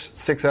refurbished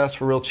 6S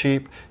for real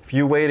cheap, if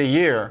you wait a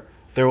year,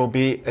 there will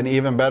be an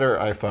even better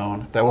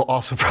iPhone that will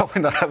also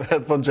probably not have a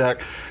headphone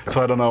jack.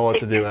 So I don't know what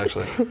to do,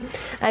 actually.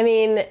 I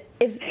mean,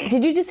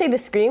 did you just say the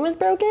screen was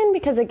broken?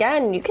 Because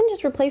again, you can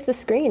just replace the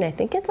screen. I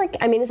think it's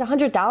it's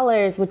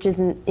 $100, which is,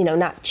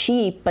 not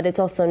cheap, but it's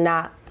also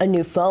not a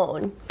new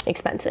phone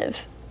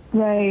expensive.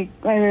 Right.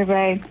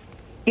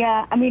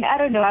 Yeah, I mean, I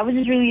don't know. I was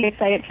just really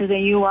excited for the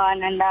new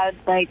one, and now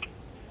it's like,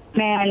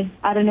 man,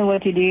 I don't know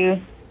what to do.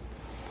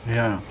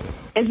 Yeah.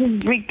 This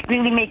is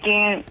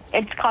really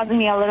it's causing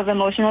me a lot of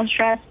emotional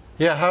stress.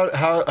 Yeah,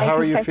 how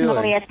are you feeling?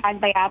 Personally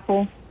attacked by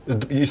Apple.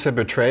 You said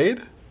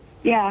betrayed?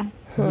 Yeah.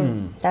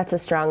 That's a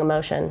strong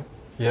emotion.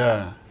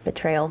 Yeah.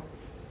 Betrayal.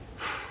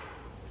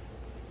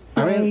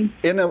 I mean,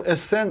 in a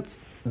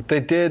sense, see,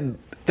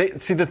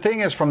 the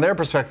thing is, from their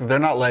perspective, they're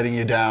not letting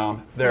you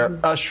down. They're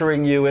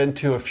ushering you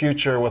into a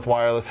future with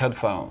wireless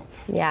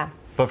headphones. Yeah.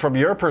 But from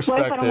your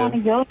perspective, what if I don't want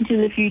to go into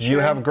the future? You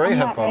have great I'm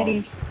not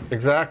headphones. ready.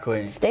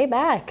 Exactly. Stay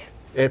back.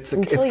 It's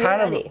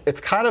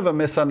kind of a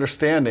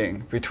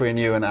misunderstanding between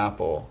you and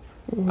Apple.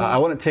 I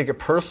wouldn't take it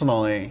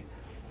personally,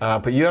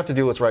 but you have to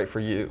do what's right for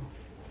you.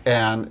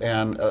 And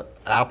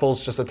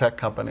Apple's just a tech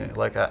company,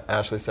 like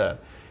Ashley said.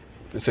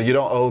 So you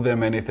don't owe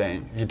them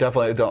anything. You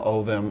definitely don't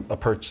owe them a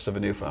purchase of a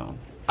new phone.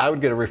 I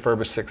would get a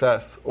refurbished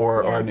 6S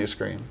or a new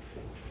screen.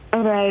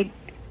 All right.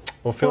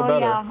 We'll feel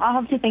better. Yeah, I'll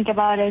have to think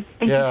about it.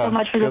 Thank you so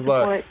much for the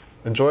support. Luck.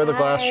 Enjoy the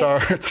glass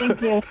shards.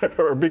 Thank you.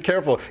 Or be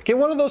careful. Get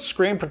one of those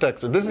screen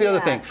protectors. This is the other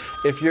thing.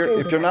 If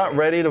you're not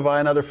ready to buy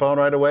another phone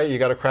right away, you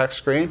got a cracked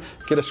screen,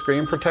 get a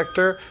screen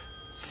protector.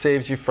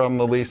 Saves you from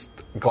the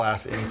least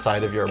glass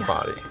inside of your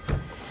body.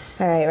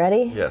 All right,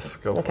 ready? Yes,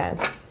 go for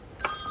it.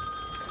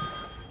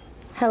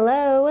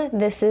 Hello,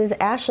 this is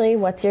Ashley.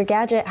 What's your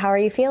gadget? How are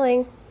you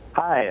feeling?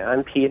 Hi,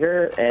 I'm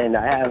Peter, and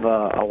I have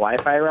a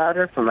Wi-Fi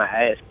router from my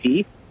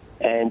ISP,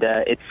 and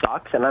it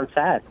sucks, and I'm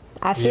sad.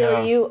 I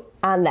feel you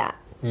on that.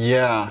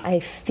 Yeah. I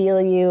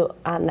feel you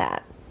on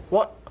that.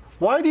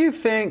 Why do you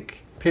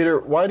think,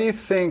 Peter,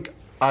 ISPs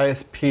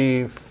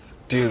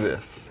do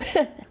this?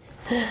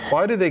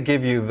 Why do they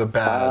give you the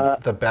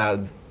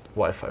bad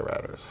Wi-Fi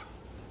routers?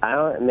 I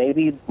don't.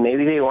 Maybe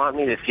they want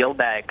me to feel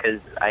bad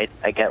because I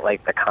get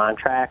like the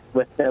contract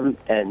with them,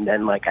 and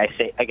then I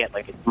get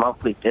like a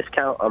monthly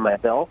discount on my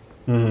bill.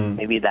 Mm-hmm.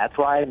 Maybe that's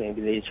why.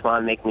 Maybe they just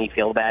want to make me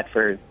feel bad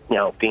for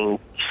being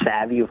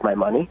savvy with my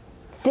money.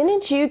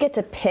 Didn't you get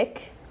to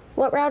pick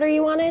what router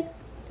you wanted,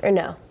 or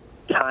no?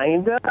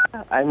 Kinda.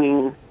 I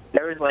mean,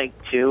 there was like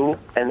two,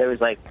 and there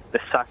was like the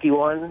sucky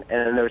one, and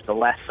then there was the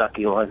less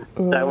sucky one.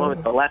 So I went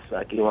with the less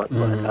sucky one.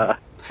 But,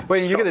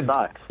 Wait, you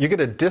get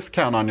a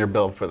discount on your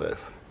bill for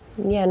this?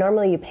 Yeah,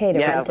 normally you pay to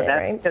yeah, rent but it,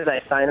 that's right? because I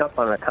signed up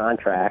on a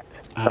contract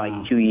for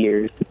like 2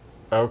 years.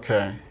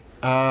 Okay.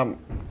 Well,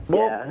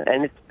 Yeah,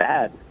 and it's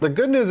bad. the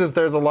good news is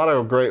there's a lot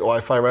of great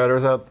Wi-Fi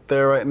routers out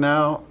there right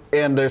now,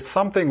 and there's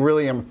something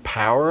really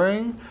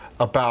empowering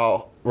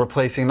about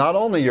replacing not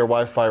only your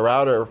Wi-Fi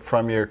router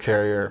from your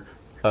carrier,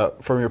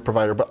 from your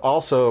provider, but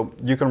also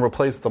you can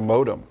replace the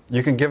modem.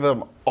 You can give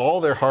them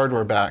all their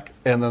hardware back,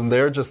 and then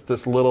they're just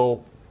this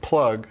little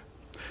plug,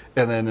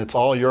 and then it's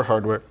all your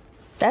hardware.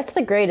 That's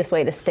the greatest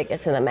way to stick it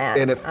to the mat.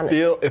 And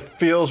it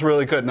feels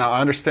really good. Now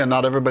I understand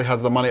not everybody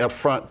has the money up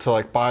front to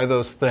like buy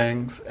those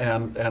things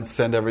and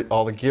send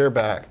all the gear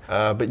back,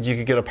 but you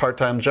could get a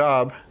part-time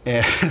job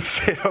and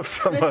save up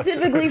some money.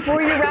 Specifically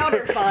for your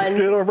router fund.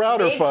 Get a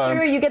router Make fund.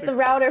 sure you get the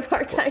router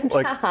part-time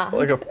job.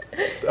 like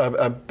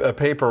a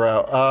paper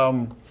route.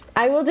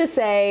 I will just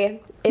say,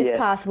 if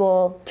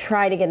possible,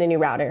 try to get a new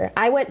router.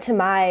 I went to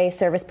my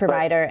service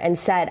provider and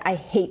said, I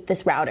hate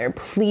this router.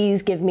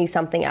 Please give me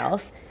something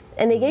else.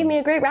 And they gave me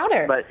a great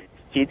router. But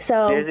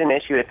there's an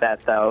issue with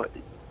that, though.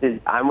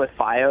 I'm with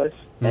FiOS,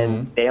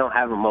 and they don't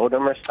have a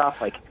modem or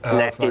stuff like it's not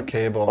connected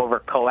cable. over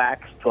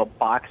coax to a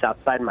box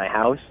outside my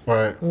house.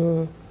 Right.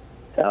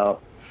 So,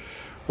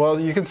 Well,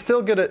 you can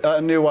still get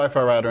a new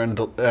Wi-Fi router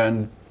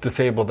and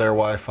disable their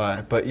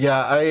Wi-Fi. But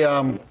yeah,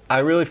 I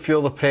really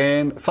feel the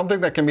pain.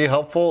 Something that can be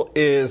helpful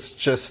is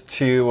just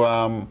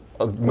to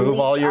move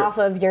all your off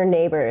of your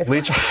neighbors.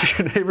 Leech off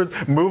your neighbors.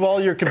 Move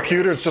all your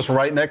computers just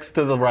right next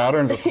to the router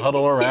and just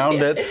huddle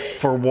around it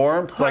for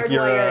warmth, like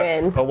you're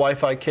a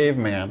Wi-Fi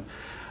caveman.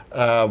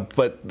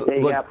 But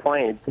you got a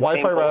point.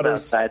 Wi-Fi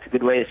routers. It's a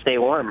good way to stay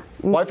warm.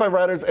 Wi-Fi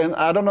routers, and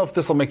I don't know if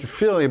this will make you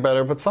feel any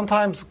better, but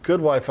sometimes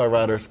good Wi-Fi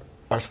routers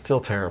are still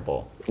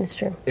terrible. It's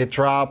true. It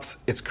drops.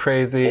 It's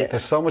crazy. Yeah.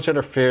 There's so much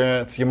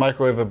interference. You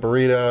microwave a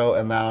burrito,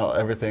 and now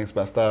everything's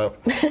messed up.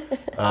 Maybe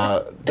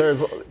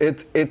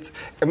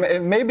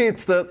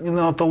it's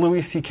the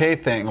Louis C.K.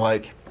 thing.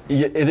 Like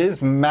it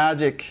is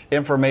magic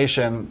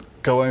information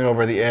going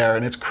over the air,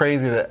 and it's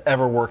crazy that it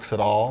ever works at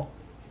all.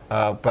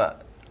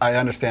 But I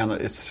understand that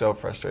it's so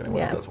frustrating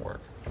when it doesn't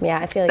work. Yeah,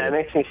 I feel like that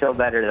makes me feel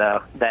better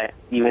though. That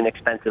even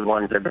expensive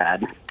ones are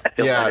bad. I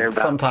feel better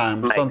about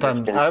sometimes.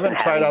 I haven't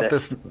tried out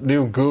this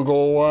new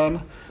Google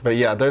one, but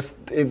yeah,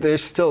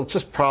 there's still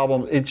just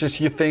problems. It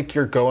just you think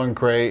you're going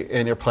great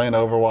and you're playing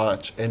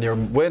Overwatch and you're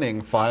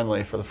winning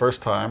finally for the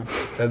first time,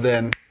 and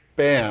then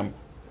bam,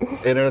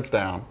 internet's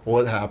down.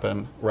 What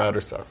happened?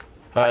 Routers suck.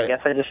 All right. I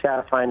guess I just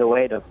gotta find a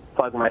way to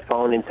plug my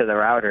phone into the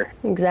router.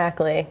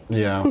 Exactly.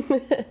 Yeah.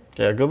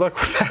 Yeah. Good luck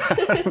with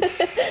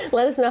that.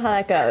 Let us know how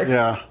that goes.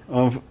 Yeah.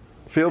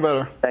 Feel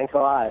better. Thanks a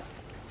lot.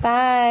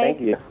 Bye.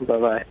 Thank you.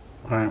 Bye-bye.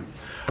 All right.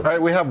 All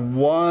right. We have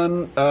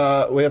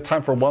we have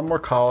time for one more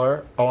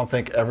caller. I want to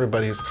thank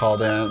everybody who's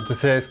called in.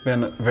 This has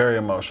been very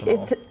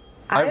emotional.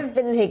 I've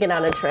been taken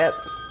on a trip.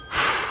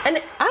 And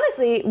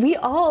honestly, we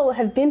all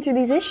have been through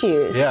these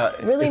issues. Yeah,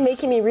 it's really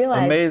making me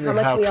realize amazing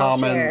how much we all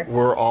common share.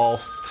 We're all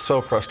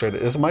so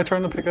frustrated. Is it my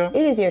turn to pick up?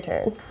 It is your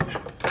turn.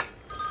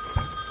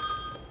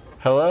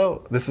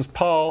 Hello, this is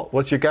Paul.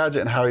 What's your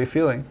gadget and how are you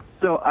feeling?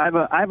 So I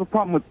have a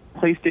problem with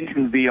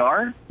PlayStation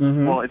VR.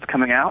 Mm-hmm. Well, it's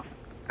coming out,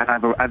 and I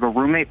have a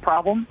roommate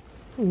problem.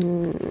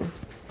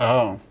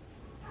 Oh,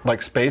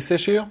 like space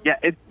issue? Yeah,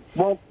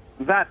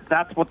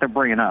 that's what they're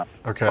bringing up.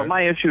 Okay. But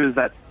my issue is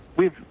that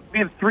we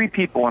have 3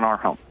 people in our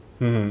home.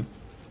 Mm-hmm.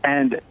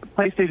 And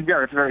PlayStation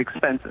VR is very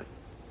expensive.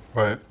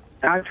 Right.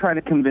 And I try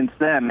to convince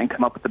them and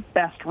come up with the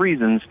best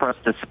reasons for us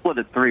to split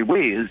it 3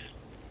 ways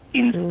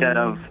instead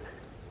of,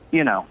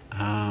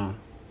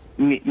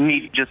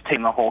 me just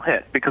taking the whole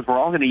hit. Because we're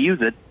all going to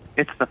use it.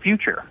 It's the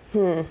future.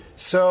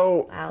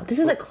 So... Wow, this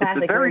is a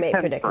classic roommate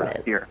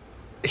predicament.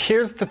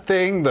 Here's the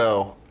thing,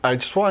 though. I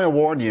just want to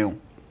warn you.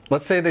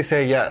 Let's say they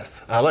say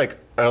yes. They're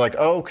like,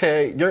 oh,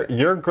 okay,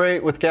 you're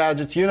great with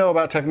gadgets. You know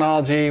about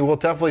technology. We'll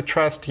definitely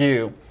trust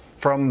you.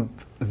 From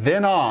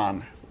then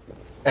on,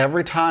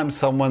 every time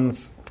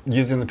someone's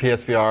using the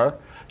PSVR,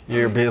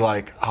 you'll be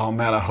like, oh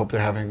man, I hope they're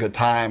having a good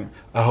time.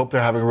 I hope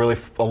they're having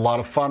a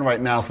lot of fun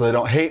right now so they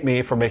don't hate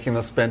me for making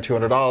them spend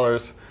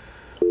 $200.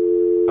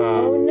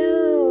 Oh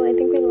no, I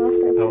think we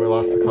lost our Oh, we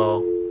lost the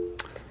call.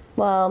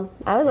 Well,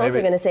 I was also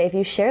going to say, if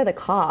you share the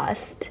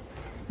cost,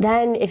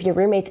 then if your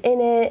roommate's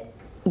in it,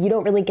 you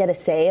don't really get a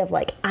say of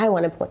like, I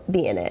want to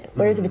be in it.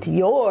 Whereas if it's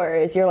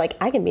yours, you're like,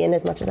 I can be in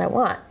as much as I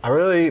want. I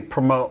really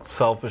promote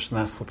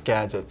selfishness with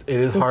gadgets. It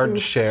is hard to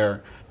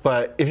share,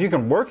 but if you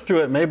can work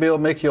through it, maybe it'll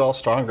make you all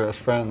stronger as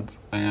friends.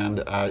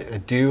 And I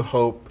do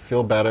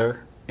feel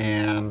better.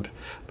 But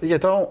yeah,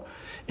 don't.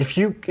 If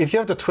you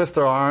have to twist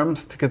their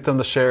arms to get them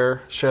to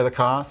share the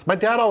cost. My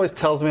dad always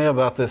tells me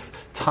about this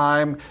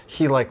time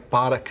he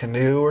bought a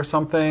canoe or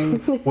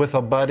something with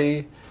a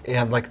buddy,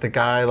 and the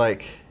guy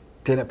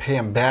didn't pay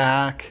him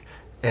back,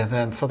 and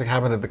then something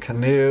happened to the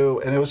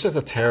canoe, and it was just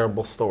a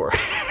terrible story.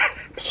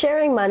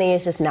 Sharing money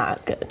is just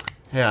not good.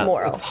 Yeah,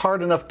 moral. it's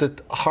hard enough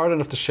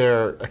to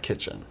share a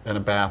kitchen and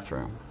a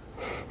bathroom.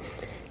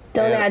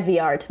 Don't add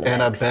VR to the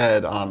and a mix.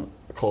 bed on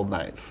cold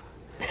nights.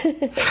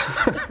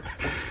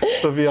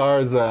 So VR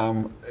is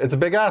it's a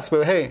big ask,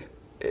 but hey,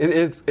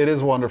 it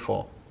is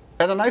wonderful.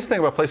 And the nice thing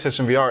about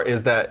PlayStation VR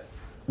is that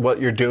what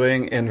you're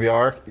doing in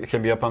VR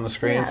can be up on the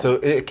screen, Yeah. so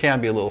it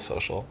can be a little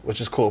social, which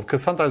is cool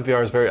because sometimes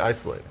VR is very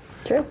isolated.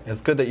 True.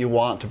 It's good that you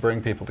want to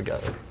bring people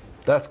together.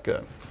 That's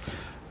good.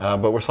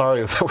 But we're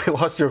sorry that we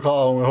lost your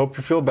call, and we hope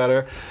you feel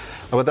better.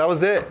 But that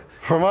was it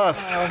from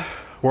us.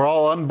 We're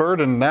all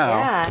unburdened now,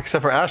 Yeah.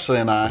 except for Ashley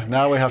and I.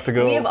 Now we have to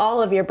go. We have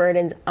all of your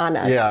burdens on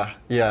us.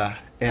 Yeah.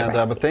 And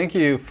but thank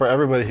you for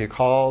everybody who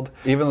called,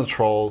 even the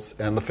trolls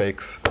and the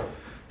fakes.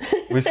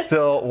 We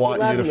still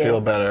want you to feel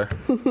better.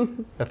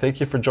 And thank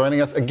you for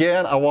joining us.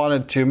 Again, I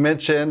wanted to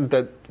mention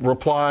that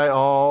Reply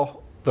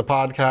All, the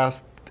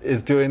podcast,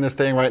 is doing this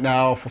thing right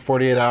now for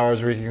 48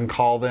 hours where you can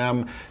call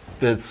them.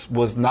 This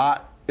was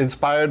not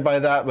inspired by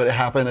that, but it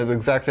happened at the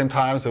exact same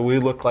time, so we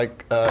look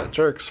like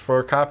jerks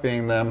for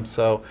copying them.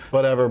 So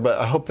whatever, but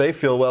I hope they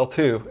feel well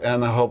too,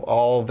 and I hope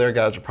all of their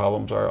gadget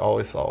problems are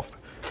always solved.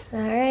 All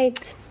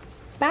right.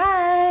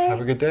 Bye.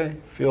 Have a good day.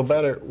 Feel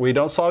better. We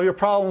don't solve your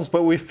problems,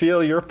 but we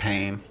feel your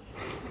pain.